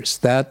desires.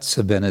 That's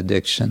a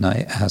benediction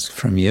I ask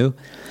from you.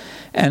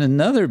 And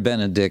another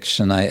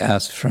benediction I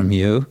ask from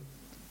you,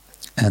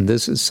 and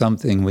this is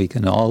something we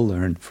can all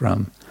learn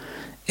from,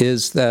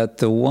 is that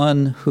the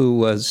one who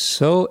was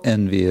so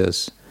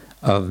envious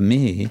of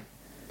me,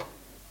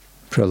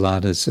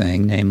 Prahlad is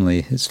saying,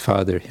 namely his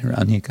father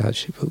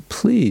Hiranyakashipu,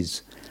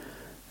 please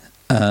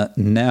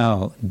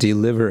now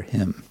deliver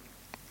him.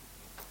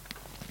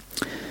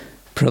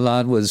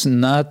 Prahlad was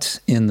not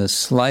in the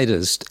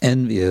slightest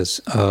envious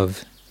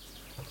of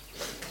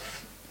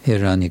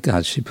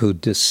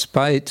Hiranyakashipu,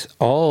 despite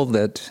all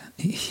that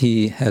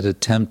he had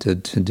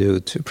attempted to do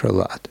to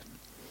Prahlad.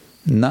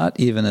 Not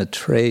even a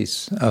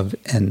trace of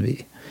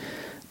envy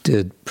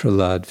did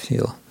Prahlad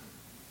feel.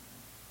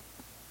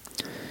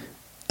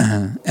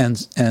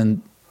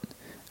 And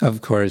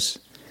of course,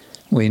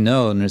 we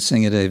know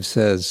Nrsingadev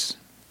says,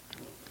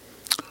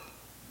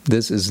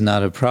 this is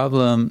not a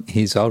problem.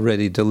 He's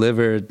already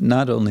delivered.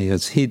 Not only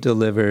has he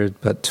delivered,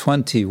 but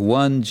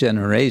 21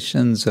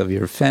 generations of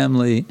your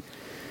family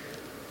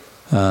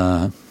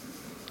are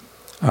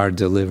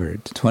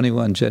delivered.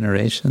 21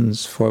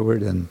 generations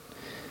forward and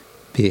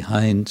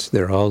behind,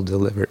 they're all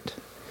delivered.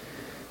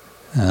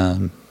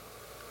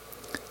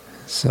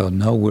 So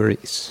no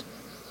worries.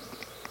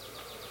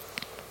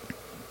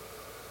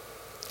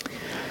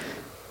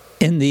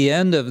 In the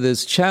end of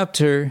this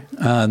chapter,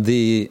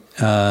 the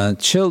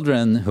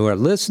children who are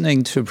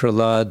listening to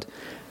Prahlad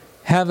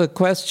have a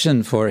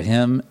question for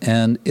him,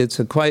 and it's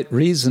a quite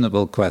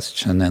reasonable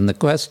question. And the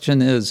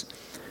question is,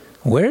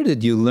 where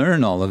did you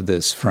learn all of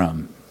this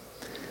from?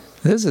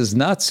 This is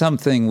not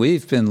something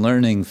we've been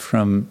learning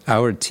from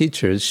our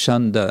teachers,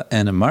 Shanda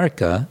and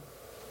Amarka.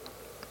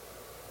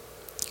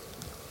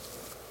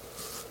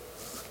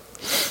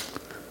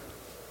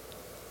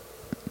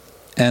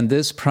 And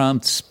this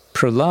prompts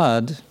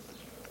Prahlad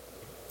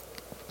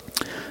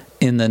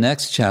in the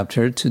next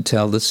chapter to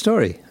tell the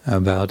story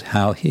about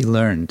how he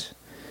learned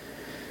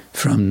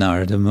from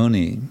Narada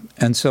Muni.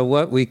 And so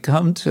what we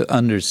come to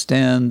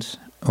understand,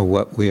 or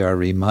what we are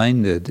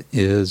reminded,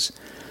 is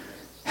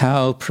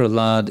how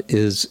Prahlad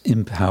is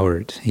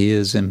empowered. He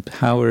is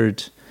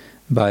empowered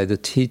by the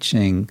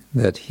teaching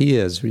that he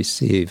has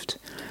received.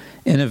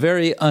 In a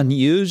very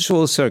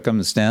unusual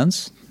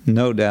circumstance,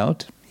 no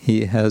doubt,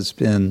 he has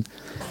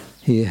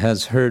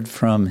heard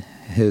from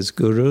his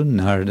guru,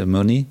 Narada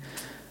Muni,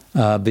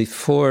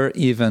 before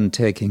even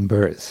taking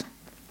birth.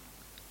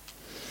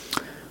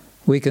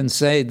 We can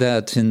say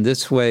that in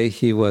this way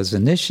he was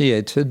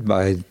initiated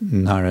by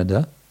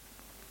Narada.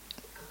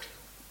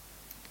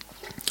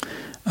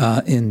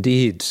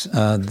 Indeed,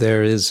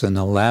 there is an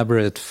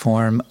elaborate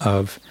form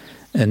of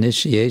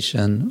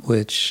initiation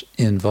which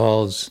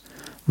involves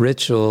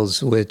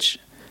rituals which,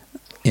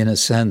 in a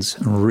sense,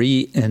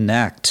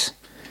 reenact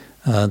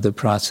the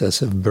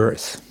process of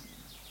birth.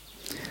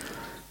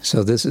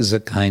 So this is a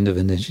kind of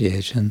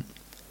initiation.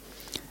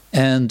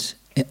 And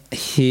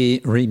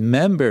he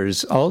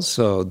remembers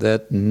also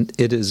that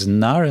it is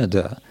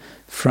Narada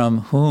from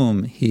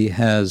whom he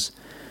has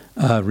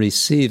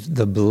received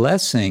the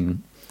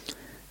blessing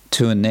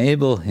to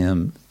enable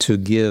him to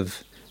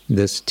give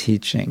this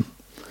teaching.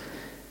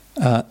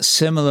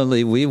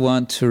 Similarly, we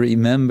want to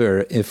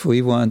remember, if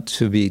we want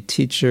to be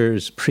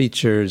teachers,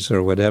 preachers,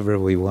 or whatever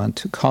we want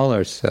to call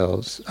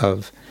ourselves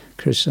of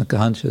Krishna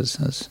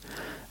consciousness,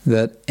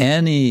 that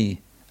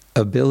any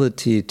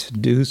ability to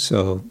do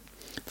so,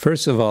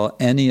 first of all,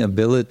 any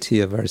ability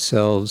of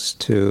ourselves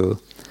to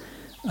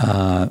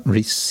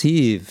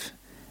receive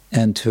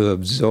and to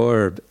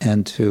absorb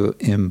and to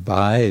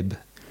imbibe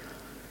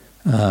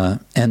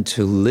and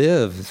to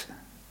live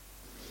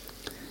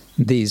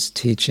these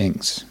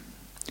teachings,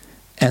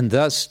 and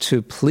thus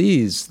to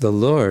please the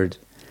Lord,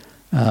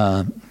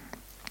 and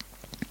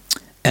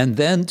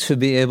then to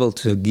be able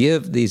to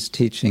give these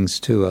teachings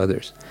to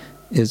others,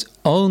 is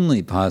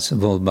only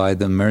possible by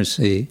the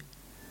mercy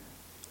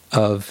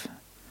of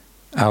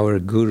our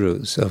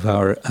gurus, of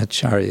our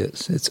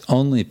acharyas. It's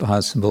only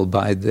possible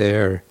by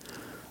their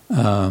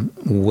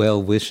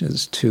well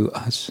wishes to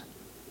us.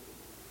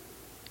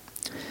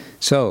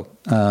 So,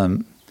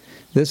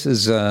 this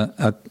is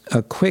a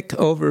quick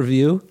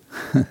overview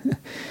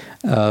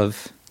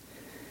of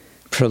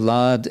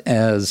Prahlad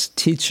as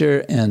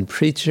teacher and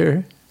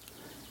preacher.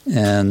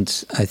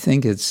 And I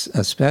think it's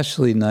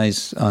especially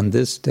nice on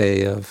this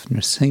day of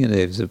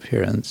Nrsingadev's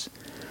appearance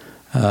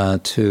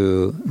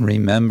to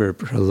remember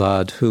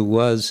Prahlad, who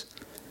was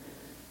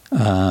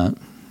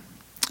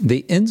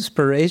the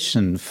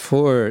inspiration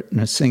for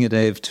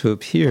Nrsingadev to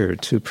appear,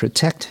 to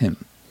protect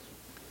him.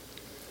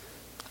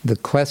 the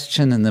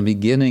question in the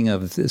beginning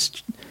of this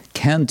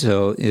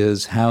canto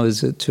is, how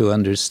is it to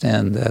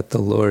understand that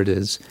the Lord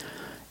is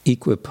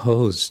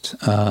equiposed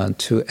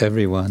to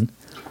everyone?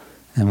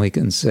 And we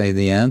can say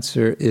the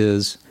answer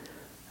is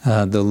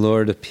the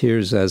Lord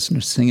appears as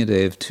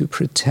Nrsingadev to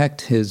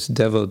protect his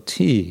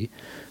devotee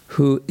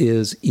who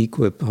is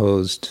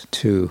equiposed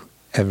to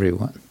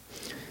everyone.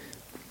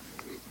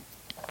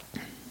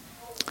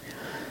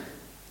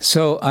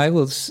 So I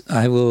will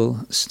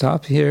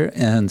stop here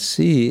and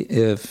see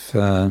if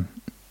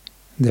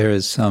there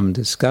is some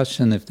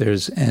discussion, if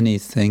there's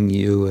anything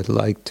you would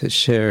like to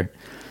share.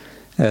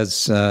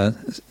 As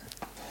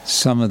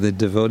some of the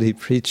devotee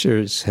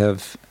preachers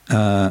have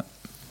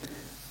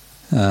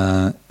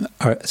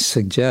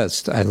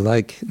suggest, I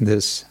like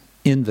this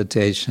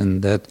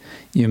invitation that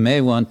you may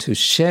want to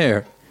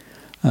share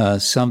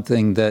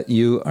something that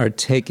you are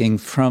taking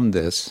from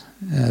this.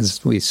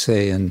 As we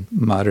say in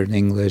modern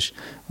English,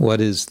 what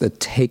is the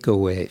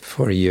takeaway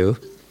for you?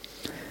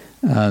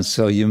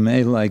 So you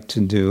may like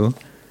to do.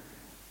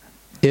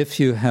 If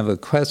you have a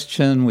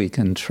question, we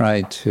can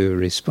try to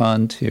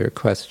respond to your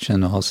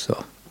question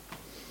also.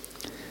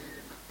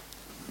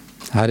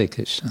 Hare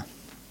Krishna.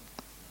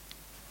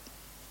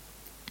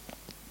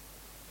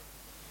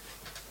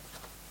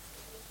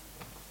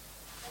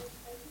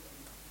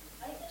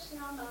 Hare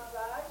Krishna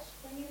Maharaj,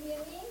 can you hear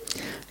me?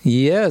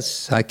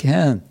 Yes, I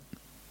can.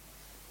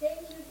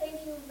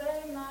 Thank you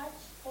very much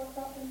for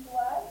talking to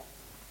us.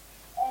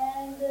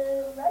 And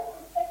right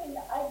this second,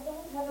 I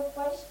don't have a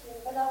question,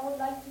 but I would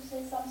like to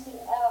say something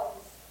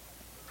else.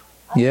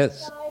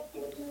 Yes. I would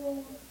like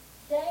to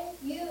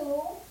thank you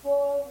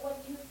for what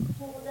you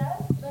told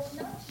us, but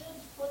not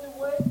just for the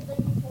words that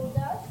you told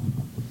us,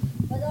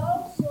 but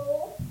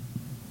also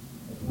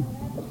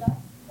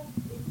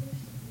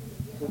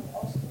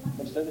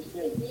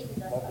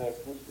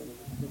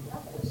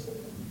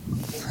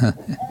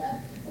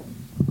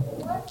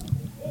what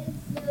is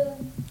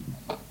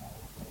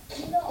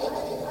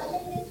I'm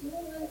in this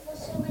movement for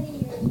so many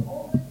years,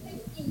 over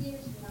 50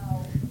 years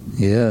now.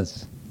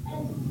 Yes.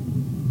 And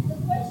the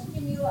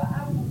question you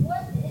ask,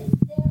 what is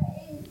there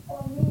in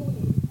for me?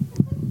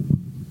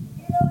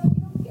 You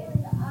can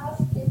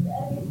ask it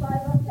every 5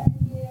 or 10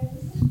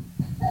 years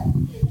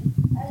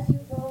as you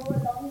go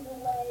along the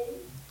way.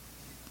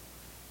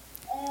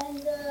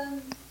 And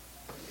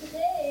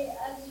today,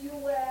 as you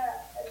were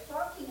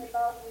talking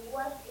about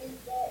what is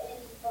there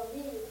in for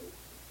me,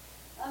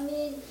 I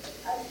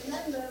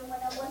remember when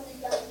I was a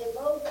young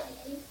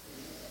devotee,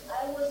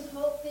 I was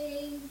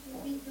hoping to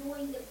be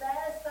doing the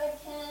best I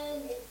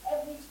can in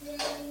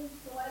everything,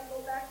 so I go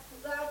back to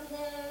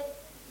Godhead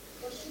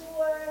for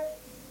sure,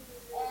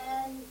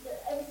 and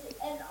everything,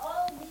 and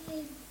all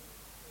these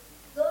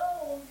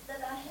goals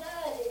that I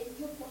had in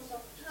due course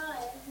of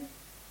time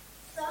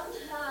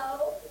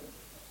somehow.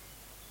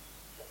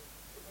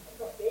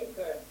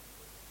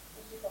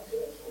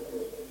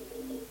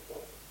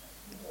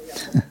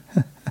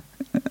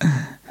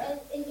 And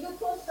in due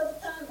course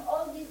of time,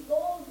 all these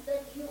goals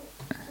that you,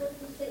 so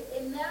to say,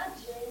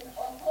 imagine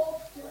or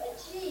hope to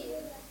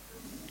achieve,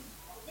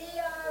 they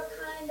are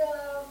kind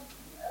of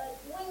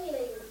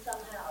dwindling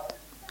somehow.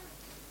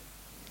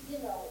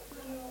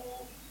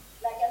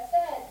 Like I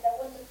said, there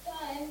was a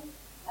time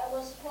I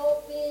was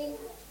hoping,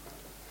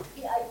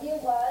 the idea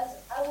was,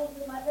 I will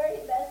do my very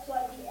best to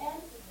at the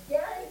end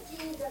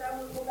guarantee that I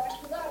will go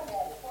back to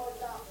Godhead, for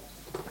example.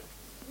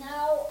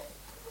 Now,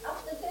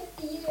 after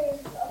 50 years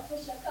of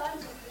Krishna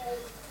consciousness,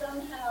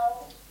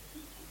 somehow,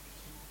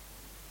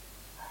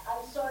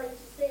 I'm sorry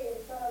to say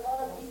in front of all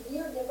of these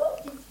new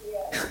devotees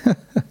here,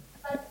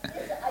 but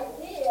this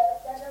idea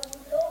that I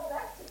will go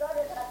back to God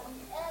at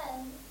the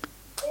end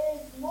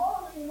is more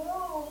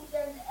removed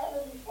than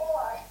ever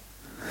before.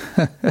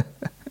 And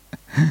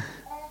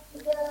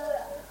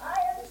I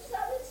am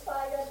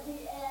satisfied at the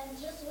end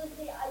just with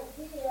the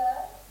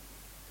idea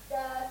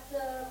that,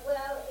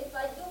 if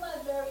I do my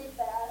very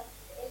best,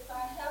 if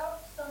I help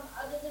some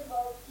other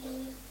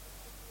devotees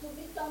to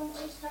become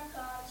Krishna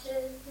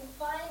conscious, to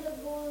find a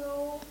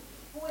guru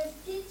who is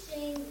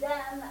teaching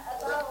them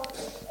about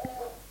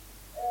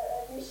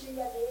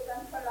Nrsingadev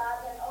and Prahlad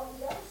and all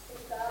the other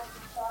stuff,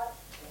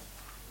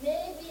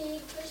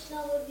 maybe Krishna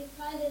will be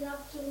kind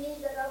enough to me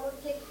that I will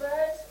take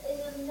birth in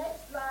the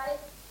next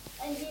life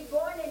and be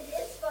born in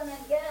ISKCON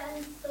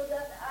again so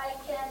that I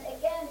can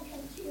again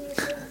continue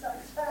doing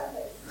some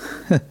service.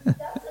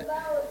 That's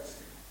about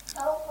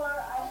how far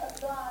I have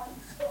gone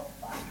so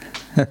far.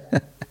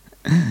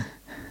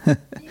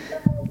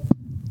 Because,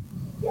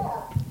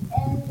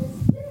 and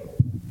still,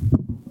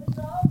 with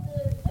all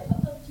the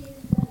difficulties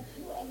that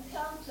you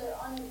encounter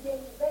on a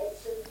daily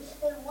basis, you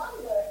still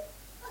wonder,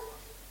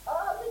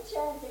 all the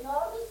chanting,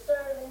 all the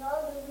serving,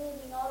 all the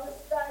reading, all the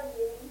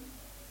studying,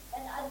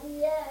 and at the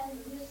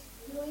end,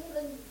 you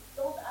even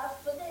don't ask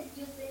for this.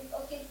 You think,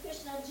 okay,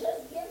 Krishna,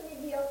 just give me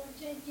the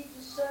opportunity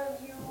to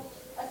serve you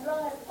as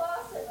long as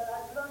possible,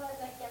 as long as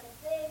I can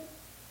sing,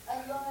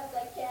 as long as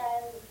I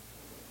can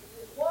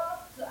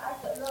walk,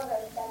 as long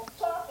as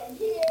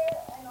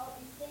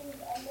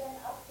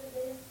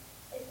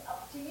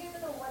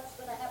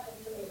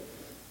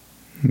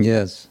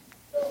Yes.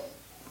 So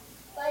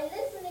by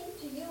listening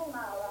to you,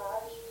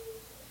 Maharaj,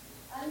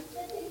 I'm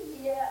sitting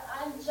here,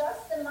 I'm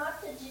just a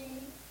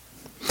Mataji,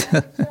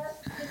 I'm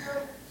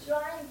just,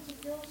 trying to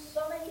do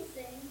so many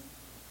things,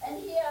 and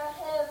here I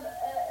have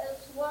a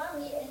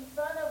Swami in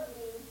front of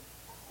me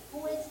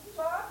who is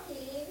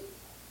talking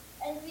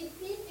and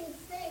repeating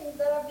things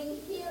that I've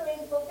been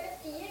hearing for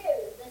 50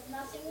 years. There's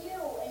nothing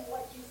new in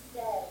what you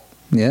said.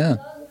 Yeah.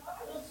 It's all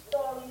normal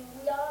story,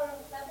 we all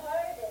have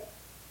heard it.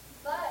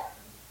 But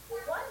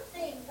one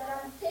thing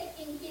that I'm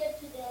taking here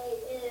today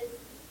is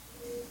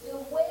the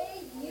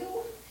way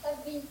you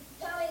have been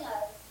telling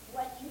us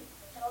what you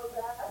told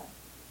us,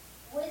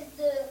 with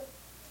the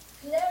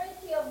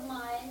clarity of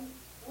mind,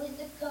 with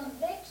the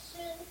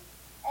conviction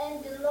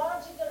and the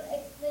logical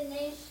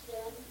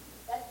explanation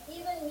that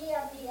even me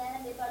at the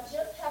end, if I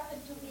just happen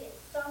to be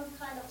some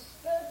kind of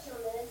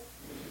spiritualist,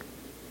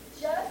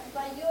 just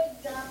by your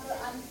example,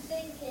 I'm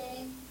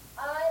thinking,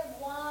 I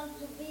want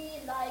to be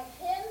like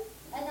him,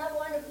 and I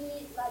want to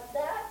be like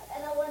that,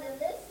 and I want to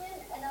listen,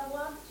 and I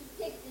want to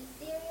take this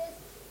serious,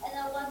 and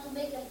I want to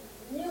make a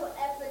new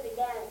effort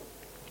again.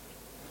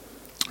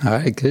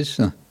 Hare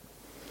Krishna.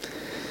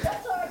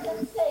 That's all I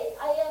can say.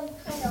 I am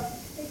kind of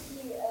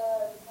pretty,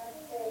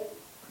 I'd say,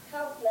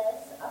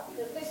 helpless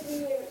after 50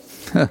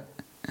 years.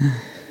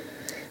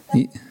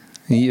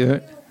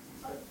 You're,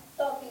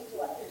 Talking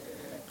to us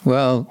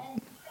well,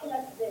 and telling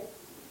us this.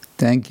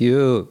 thank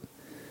you.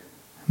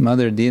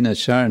 Mother Dina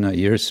Sharna,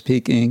 you're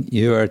speaking,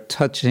 you are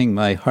touching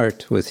my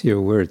heart with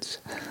your words.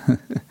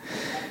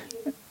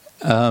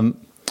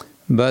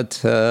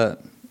 But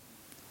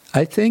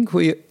I think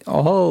we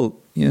all,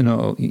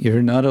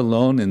 you're not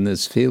alone in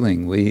this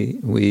feeling.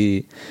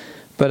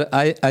 But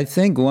I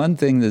think one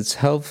thing that's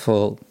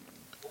helpful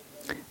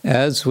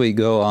as we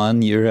go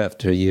on year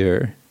after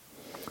year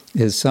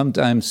is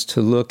sometimes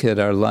to look at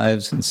our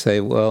lives and say,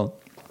 well,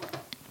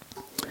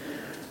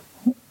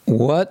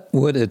 what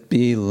would it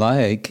be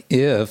like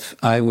if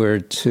I were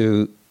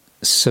to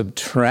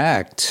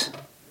subtract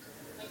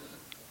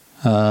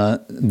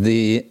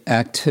the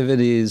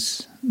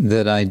activities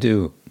that I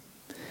do?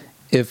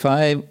 If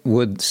I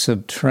would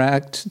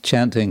subtract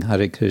chanting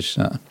Hare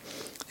Krishna,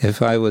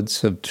 if I would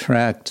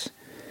subtract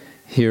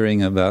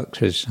hearing about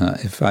Krishna,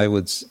 if I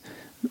would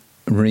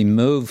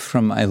remove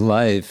from my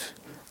life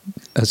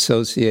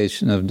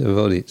association of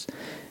devotees,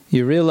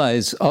 you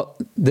realize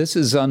this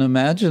is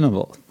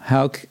unimaginable.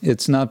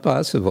 It's not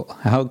possible.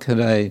 How could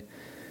I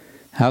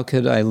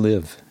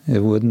live?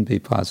 It wouldn't be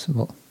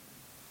possible.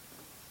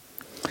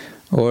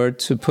 Or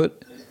to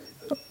put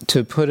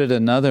it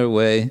another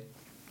way,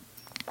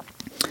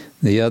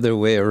 the other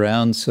way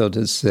around, so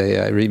to say,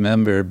 I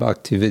remember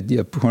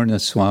Bhaktividya Purna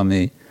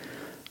Swami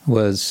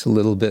was a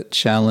little bit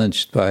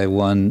challenged by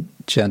one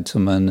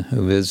gentleman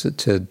who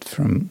visited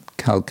from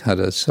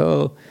Calcutta.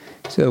 So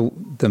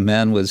the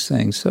man was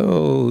saying,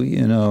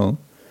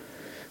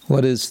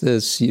 what is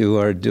this you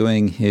are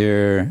doing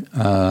here?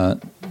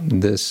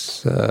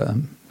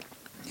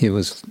 He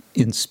was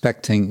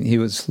inspecting, he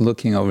was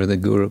looking over the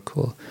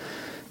Gurukul.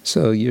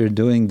 So you're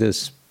doing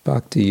this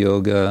bhakti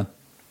yoga.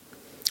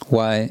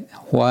 Why?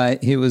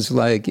 He was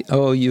like,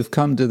 oh, you've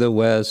come to the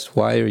West,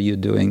 why are you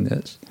doing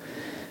this?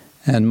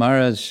 And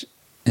Maharaj,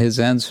 his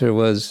answer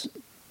was,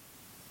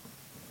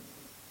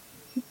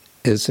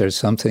 is there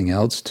something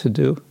else to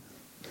do?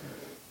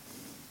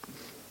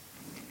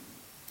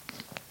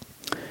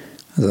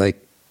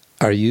 Like,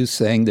 are you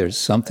saying there's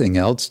something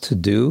else to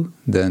do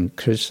than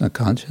Krishna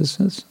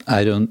consciousness?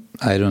 I don't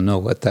know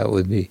what that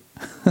would be.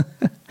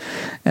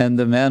 And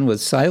the man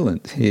was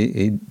silent.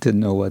 He didn't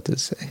know what to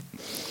say.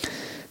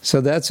 So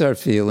that's our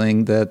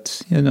feeling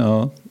that,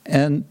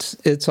 and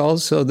it's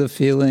also the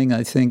feeling,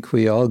 I think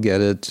we all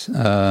get it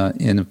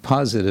in a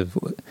positive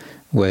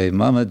way.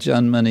 Mama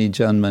Janmani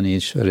Janmani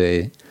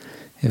Shware.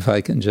 If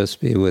I can just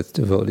be with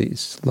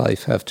devotees,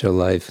 life after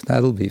life,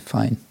 that'll be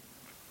fine.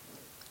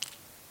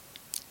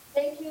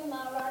 Thank you,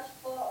 Maharaj,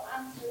 for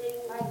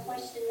answering my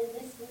question in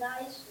this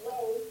nice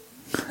way.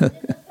 It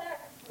is a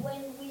fact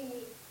when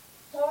we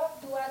talk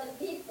to other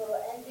people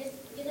and this,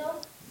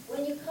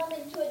 when you come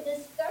into a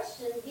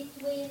discussion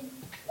between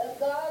a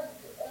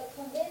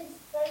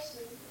God-convinced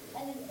person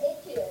and an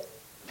atheist,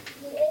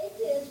 the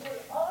atheist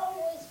will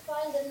always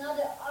find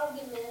another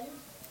argument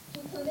to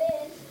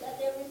convince that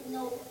there is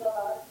no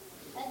God.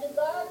 And the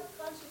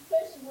God-conscious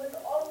person will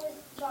always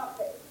drop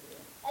it.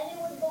 And it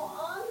will go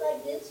on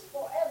like this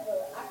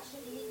forever.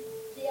 Actually,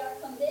 they are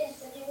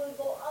convinced that it will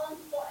go on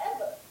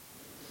forever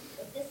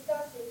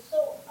discussing.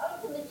 So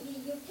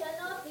ultimately, you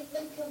cannot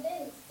even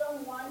convince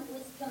someone who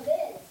is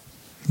convinced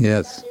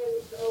that there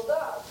is no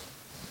God.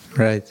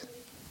 Right. It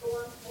will go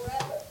on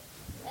forever.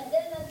 And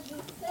then, as you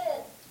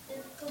said, the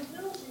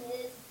conclusion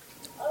is,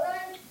 all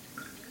right,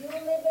 you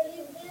may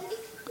believe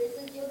this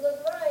is your good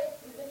right,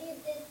 you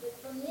believe this, but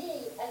for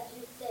me, as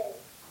you say,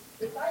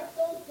 if I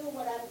don't do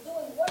what I'm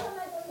doing, what am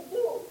I going to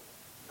do?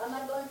 Am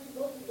I going to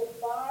go to the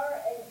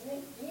bar and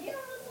drink beer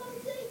or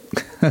something?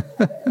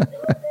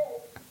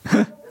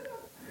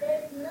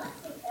 There's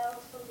nothing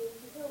else for me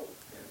to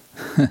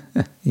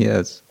do.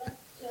 Yes. But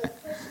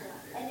Krishna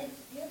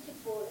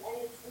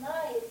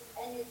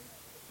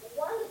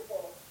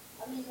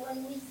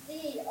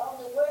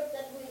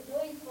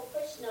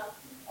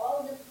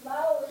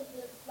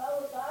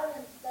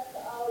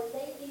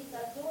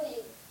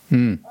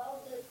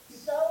all the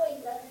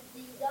sewing that is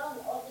being done,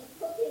 all the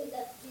cooking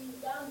that's being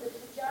done, the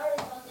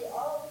pujaris on the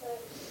altar,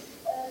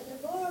 the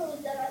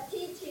gurus that are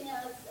teaching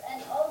us,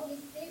 and all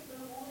these people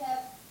who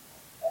have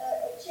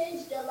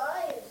changed their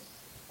lives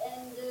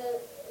and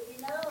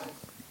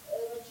renounced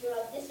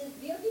Mathura. This is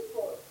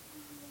beautiful.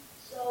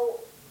 So,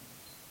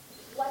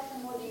 what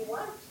more do you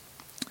want?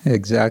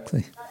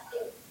 Exactly.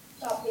 Nothing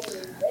stopping you.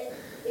 And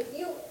if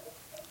you,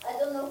 I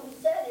don't know who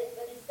said it,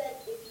 but it said,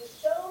 if you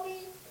show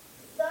me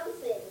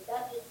something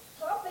that is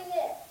topping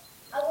it,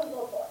 I will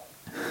go for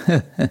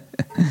it.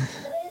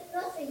 There is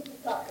nothing to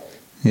top it.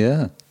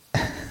 Yeah.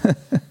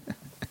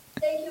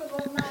 Thank you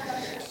very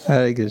much.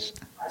 Hare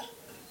Krishna. Hare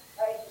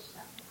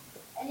Krishna.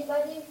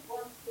 Anybody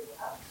wants to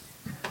ask?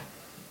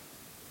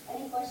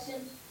 Any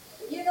questions?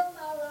 You know,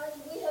 Maharaj,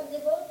 we have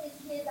devotees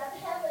here that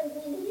haven't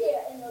been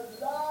here in a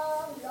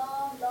long time.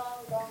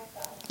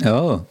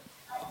 Oh,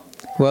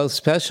 well,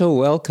 special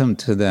welcome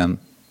to them.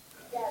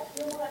 Yeah,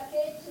 Dhruva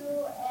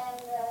Ketu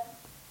and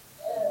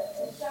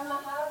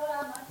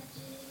Shamahara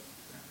Mataji,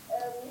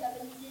 we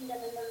haven't seen them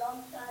in a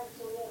long time,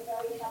 so we're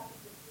very happy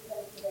to see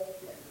them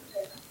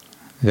today.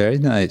 Very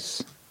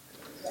nice.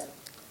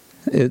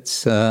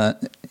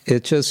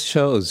 It just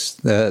shows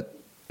that,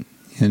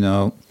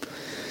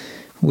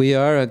 we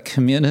are a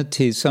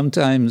community.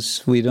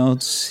 Sometimes we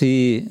don't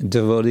see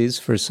devotees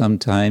for some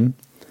time,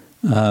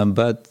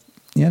 but,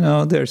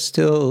 they're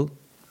still,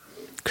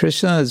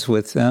 Krishna is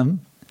with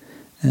them,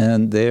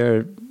 and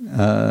they're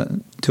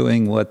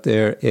doing what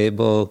they're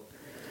able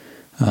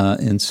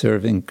in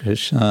serving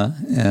Krishna.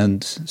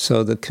 And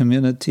so the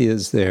community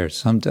is there,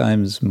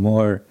 sometimes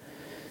more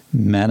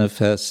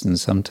manifest and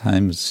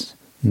sometimes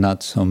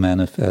not so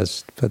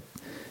manifest, but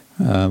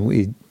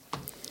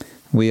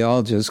we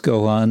all just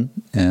go on,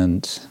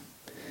 and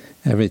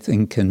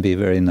everything can be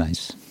very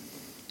nice.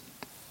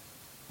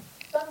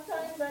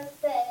 Sometimes I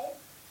say,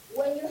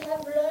 when you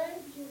have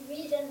learned to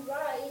read and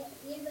write,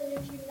 even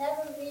if you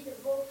never read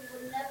a book, you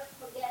will never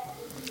forget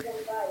to read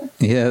and write.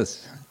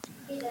 Yes.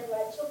 Read and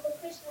write. So for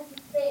Krishna to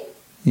say,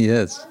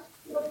 Yes.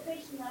 once for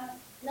Krishna,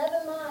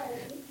 never mind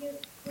if you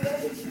do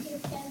everything you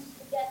can to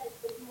forget it,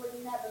 but you will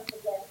never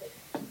forget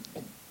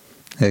it.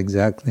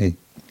 Exactly.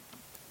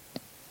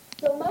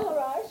 So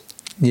Maharaj,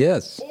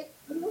 Yes. if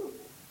you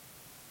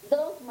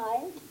don't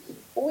mind,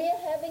 we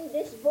are having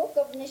this book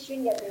of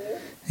Nrsimhadev.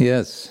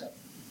 Yes.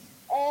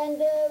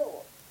 And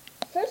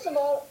first of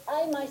all,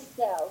 I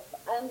myself,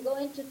 I'm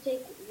going to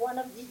take one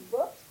of these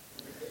books,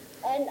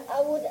 and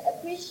I would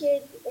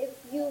appreciate if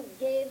you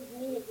gave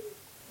me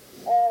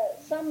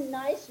some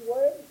nice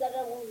words that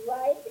I will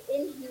write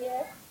in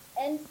here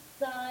and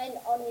sign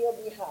on your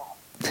behalf.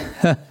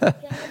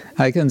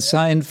 I can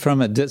sign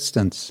from a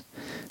distance.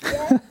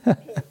 Yes?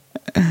 Okay.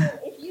 So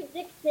if you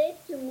dictate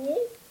to me,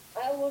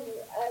 I will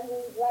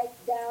write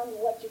down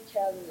what you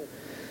tell me.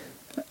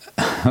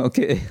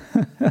 Okay.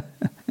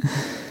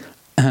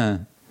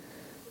 And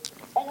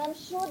I'm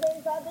sure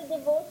there's other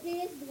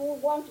devotees who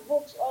want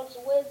books also.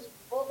 Where's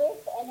Boris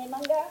and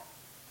Hemanga?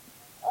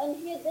 On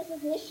here, this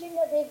is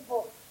Nrsimhadev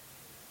book.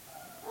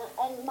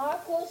 And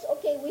Marcos,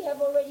 okay, we have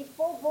already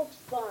 4 books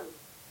gone.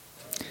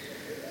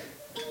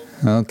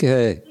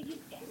 Okay.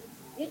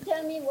 You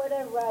tell me what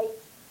I write.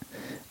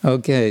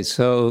 Okay,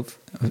 so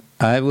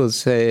I will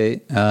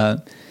say,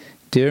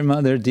 Dear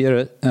Mother,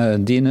 dear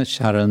Dina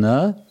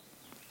Sharana.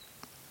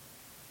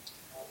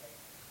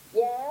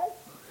 Yes?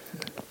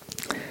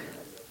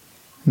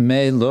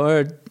 May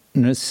Lord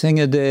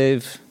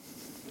Nrsimhadev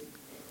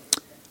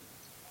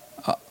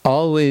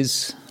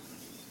always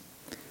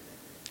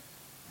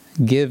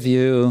give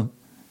you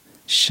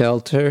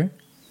shelter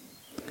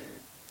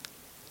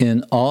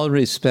in all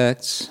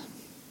respects,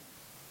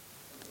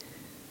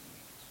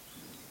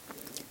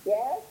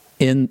 Yes?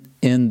 in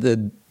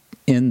the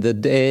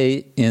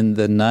day, in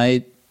the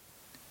night,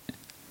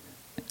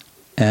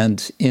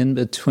 and in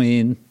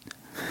between.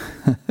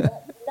 Now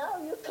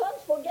you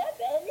can't forget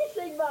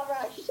anything,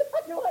 Maharaj.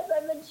 Otherwise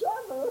I'm in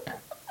trouble.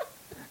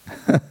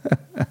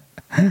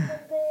 In the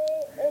day,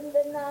 in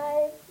the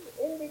night,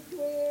 in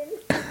between.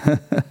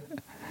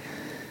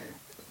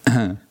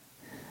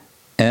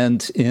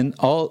 And in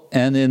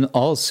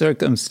all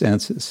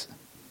circumstances.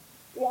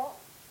 Yeah.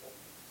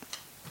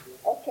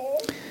 Okay.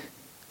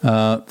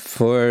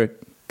 For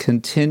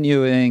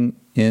continuing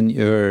in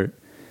your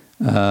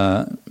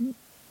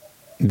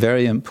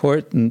very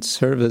important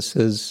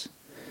services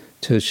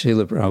to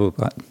Srila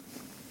Prabhupada.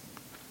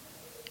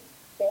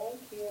 Thank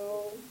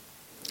you.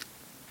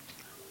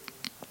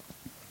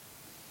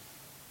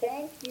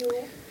 Thank you.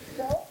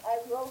 So I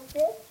wrote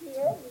this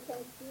here. You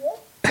can see it.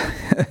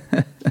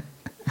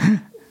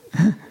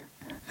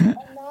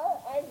 And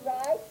now I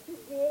write,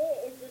 today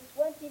is the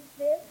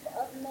 25th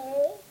of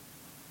May,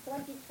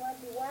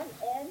 2021,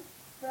 and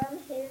from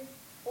His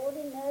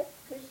Holiness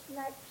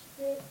Krishna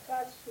Kshetra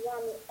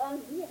Swami on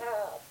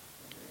behalf.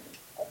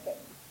 Okay.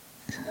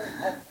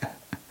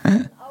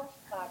 Im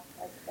Auftrag,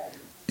 I said.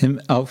 Im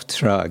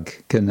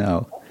Auftrag,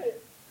 genau. Okay,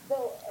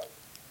 so,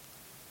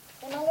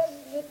 Hemanga,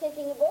 you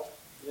taking a book?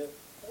 Yes.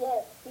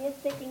 Yes, he is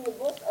taking a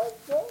book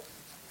also.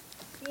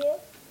 Here,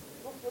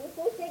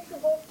 Who takes the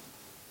book?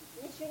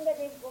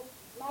 Nishringadev book.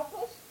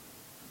 Marcos?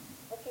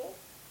 Okay.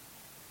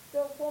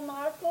 So for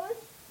Marcos,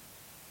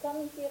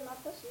 come here,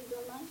 Marcos, you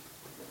don't mind?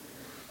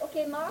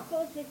 Okay,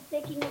 Marcos is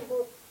taking a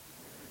book.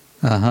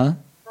 Uh-huh.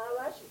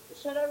 Maharaj,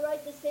 shall I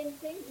write the same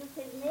thing, just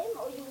his name,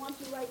 or you want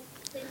to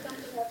say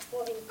something else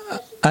for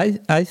him?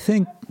 I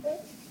think...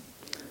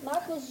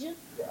 Marcos just,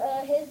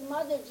 his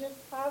mother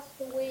just passed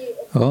away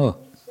a Oh.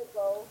 few weeks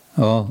ago.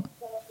 Oh,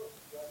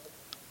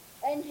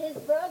 And his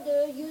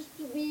brother used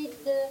to be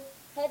the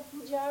head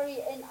pujari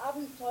in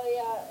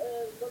Abenteuer,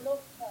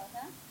 Goloka,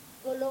 huh?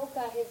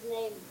 Goloka, his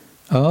name.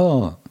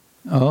 oh,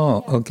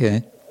 Yeah.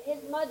 okay. His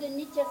mother,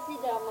 Nitya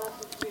Siddha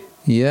Mataji.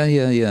 Yeah.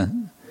 Yeah,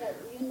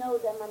 you know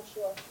them, I'm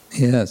sure.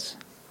 Yes.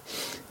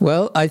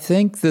 Well, I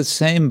think the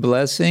same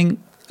blessing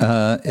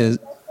is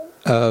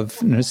of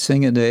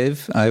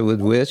Nrsingadev, I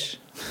would wish.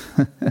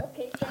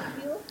 Okay,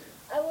 thank you.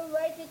 I will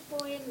write it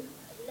for him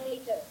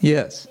later.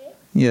 Yes, Okay?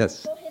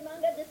 yes, For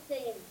Hemanga the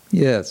same.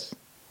 yes.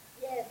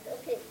 Yes,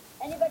 okay.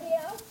 Anybody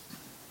else?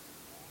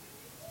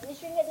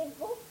 Nishringadev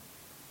book?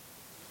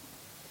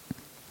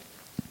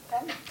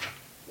 Come.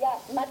 Yeah,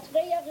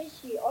 Maitreya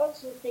Rishi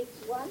also takes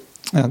one.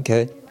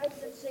 Okay, We write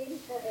the same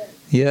for him.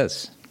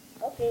 yes.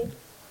 Okay.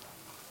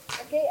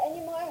 Okay, any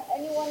more?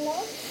 Anyone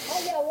know?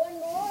 Oh yeah, one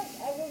more.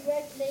 I will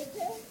write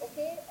later.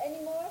 Okay,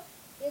 any more?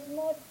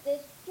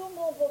 There's two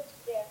more books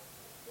there.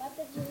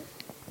 Mataji,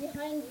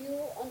 behind you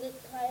on the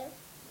tile.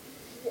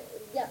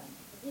 Ja,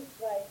 die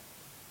zwei.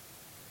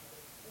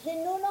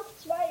 Sind nur noch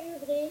zwei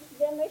übrig.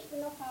 Wer möchte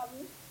noch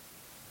haben?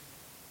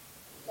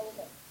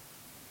 Danke.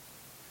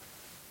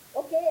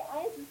 Okay,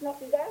 eins ist noch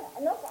gegangen.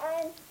 Noch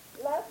eins.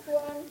 Last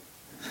one.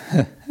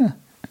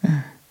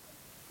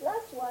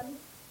 Last one.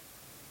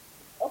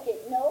 Okay,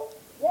 no?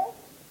 Yes?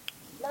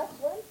 Last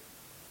one?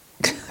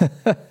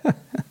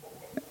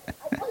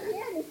 I don't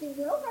hear anything.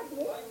 Look at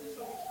me.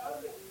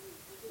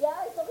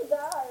 Yeah, it's doch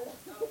egal.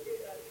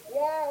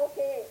 Yeah,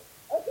 okay.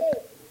 Okay,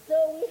 so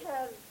we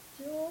have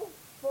 2,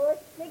 4,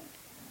 6,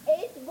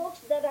 8 books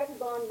that are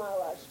gone,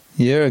 Maharaj.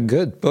 You're a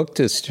good book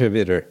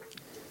distributor.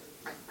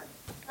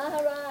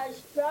 Maharaj,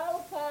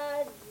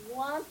 Prabhupada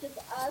wanted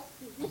us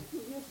to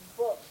distribute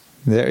books.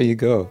 There you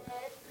go.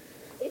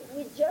 If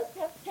we just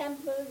have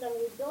temples and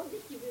we don't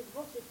distribute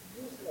books, it's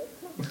useless.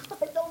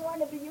 I don't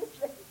want to be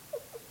useless.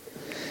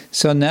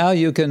 So now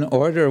you can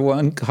order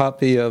one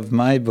copy of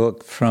my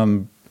book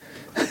from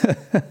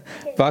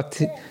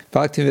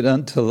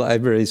Bhaktivedanta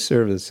Library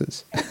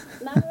Services.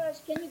 Maharaj,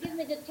 can you give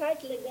me the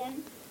title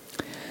again?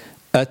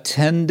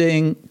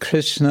 Attending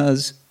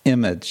Krishna's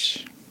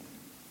Image.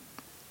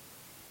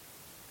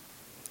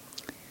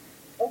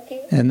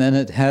 Okay. And then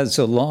it has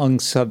a long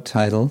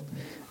subtitle,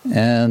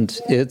 and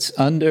it's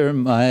under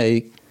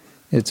my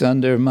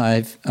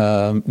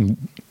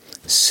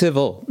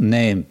civil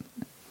name.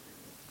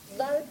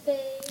 Valpe.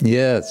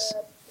 Yes,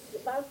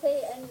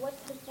 Valpe, and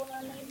what's the full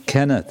name?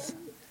 Kenneth.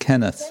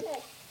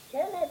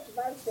 Kenneth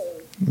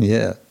Valpe.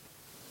 Yeah.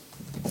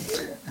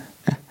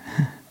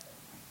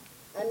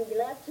 I'm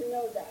glad to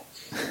know that.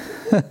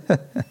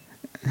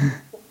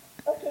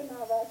 Okay,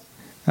 Maharaj.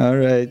 All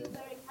right. Thank you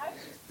very much.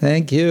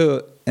 Thank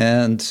you,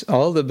 and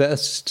all the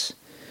best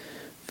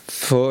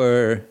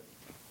for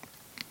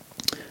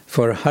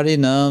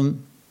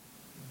Harinam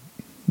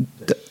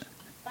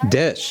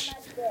Desh.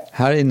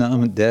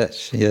 Harinam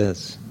Desh,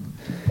 yes.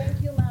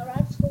 Thank you,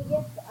 Maharaj. So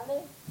yes,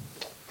 alle.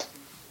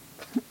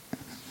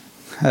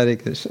 Hare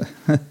Krishna.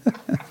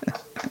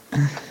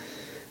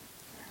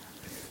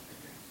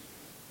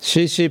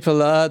 Shri Shri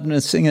Prahlad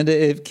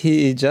Nrsingadev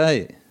ki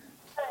jai.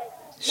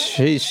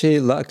 Shri Shri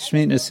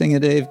Lakshmi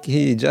Nrsingadev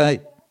ki jai.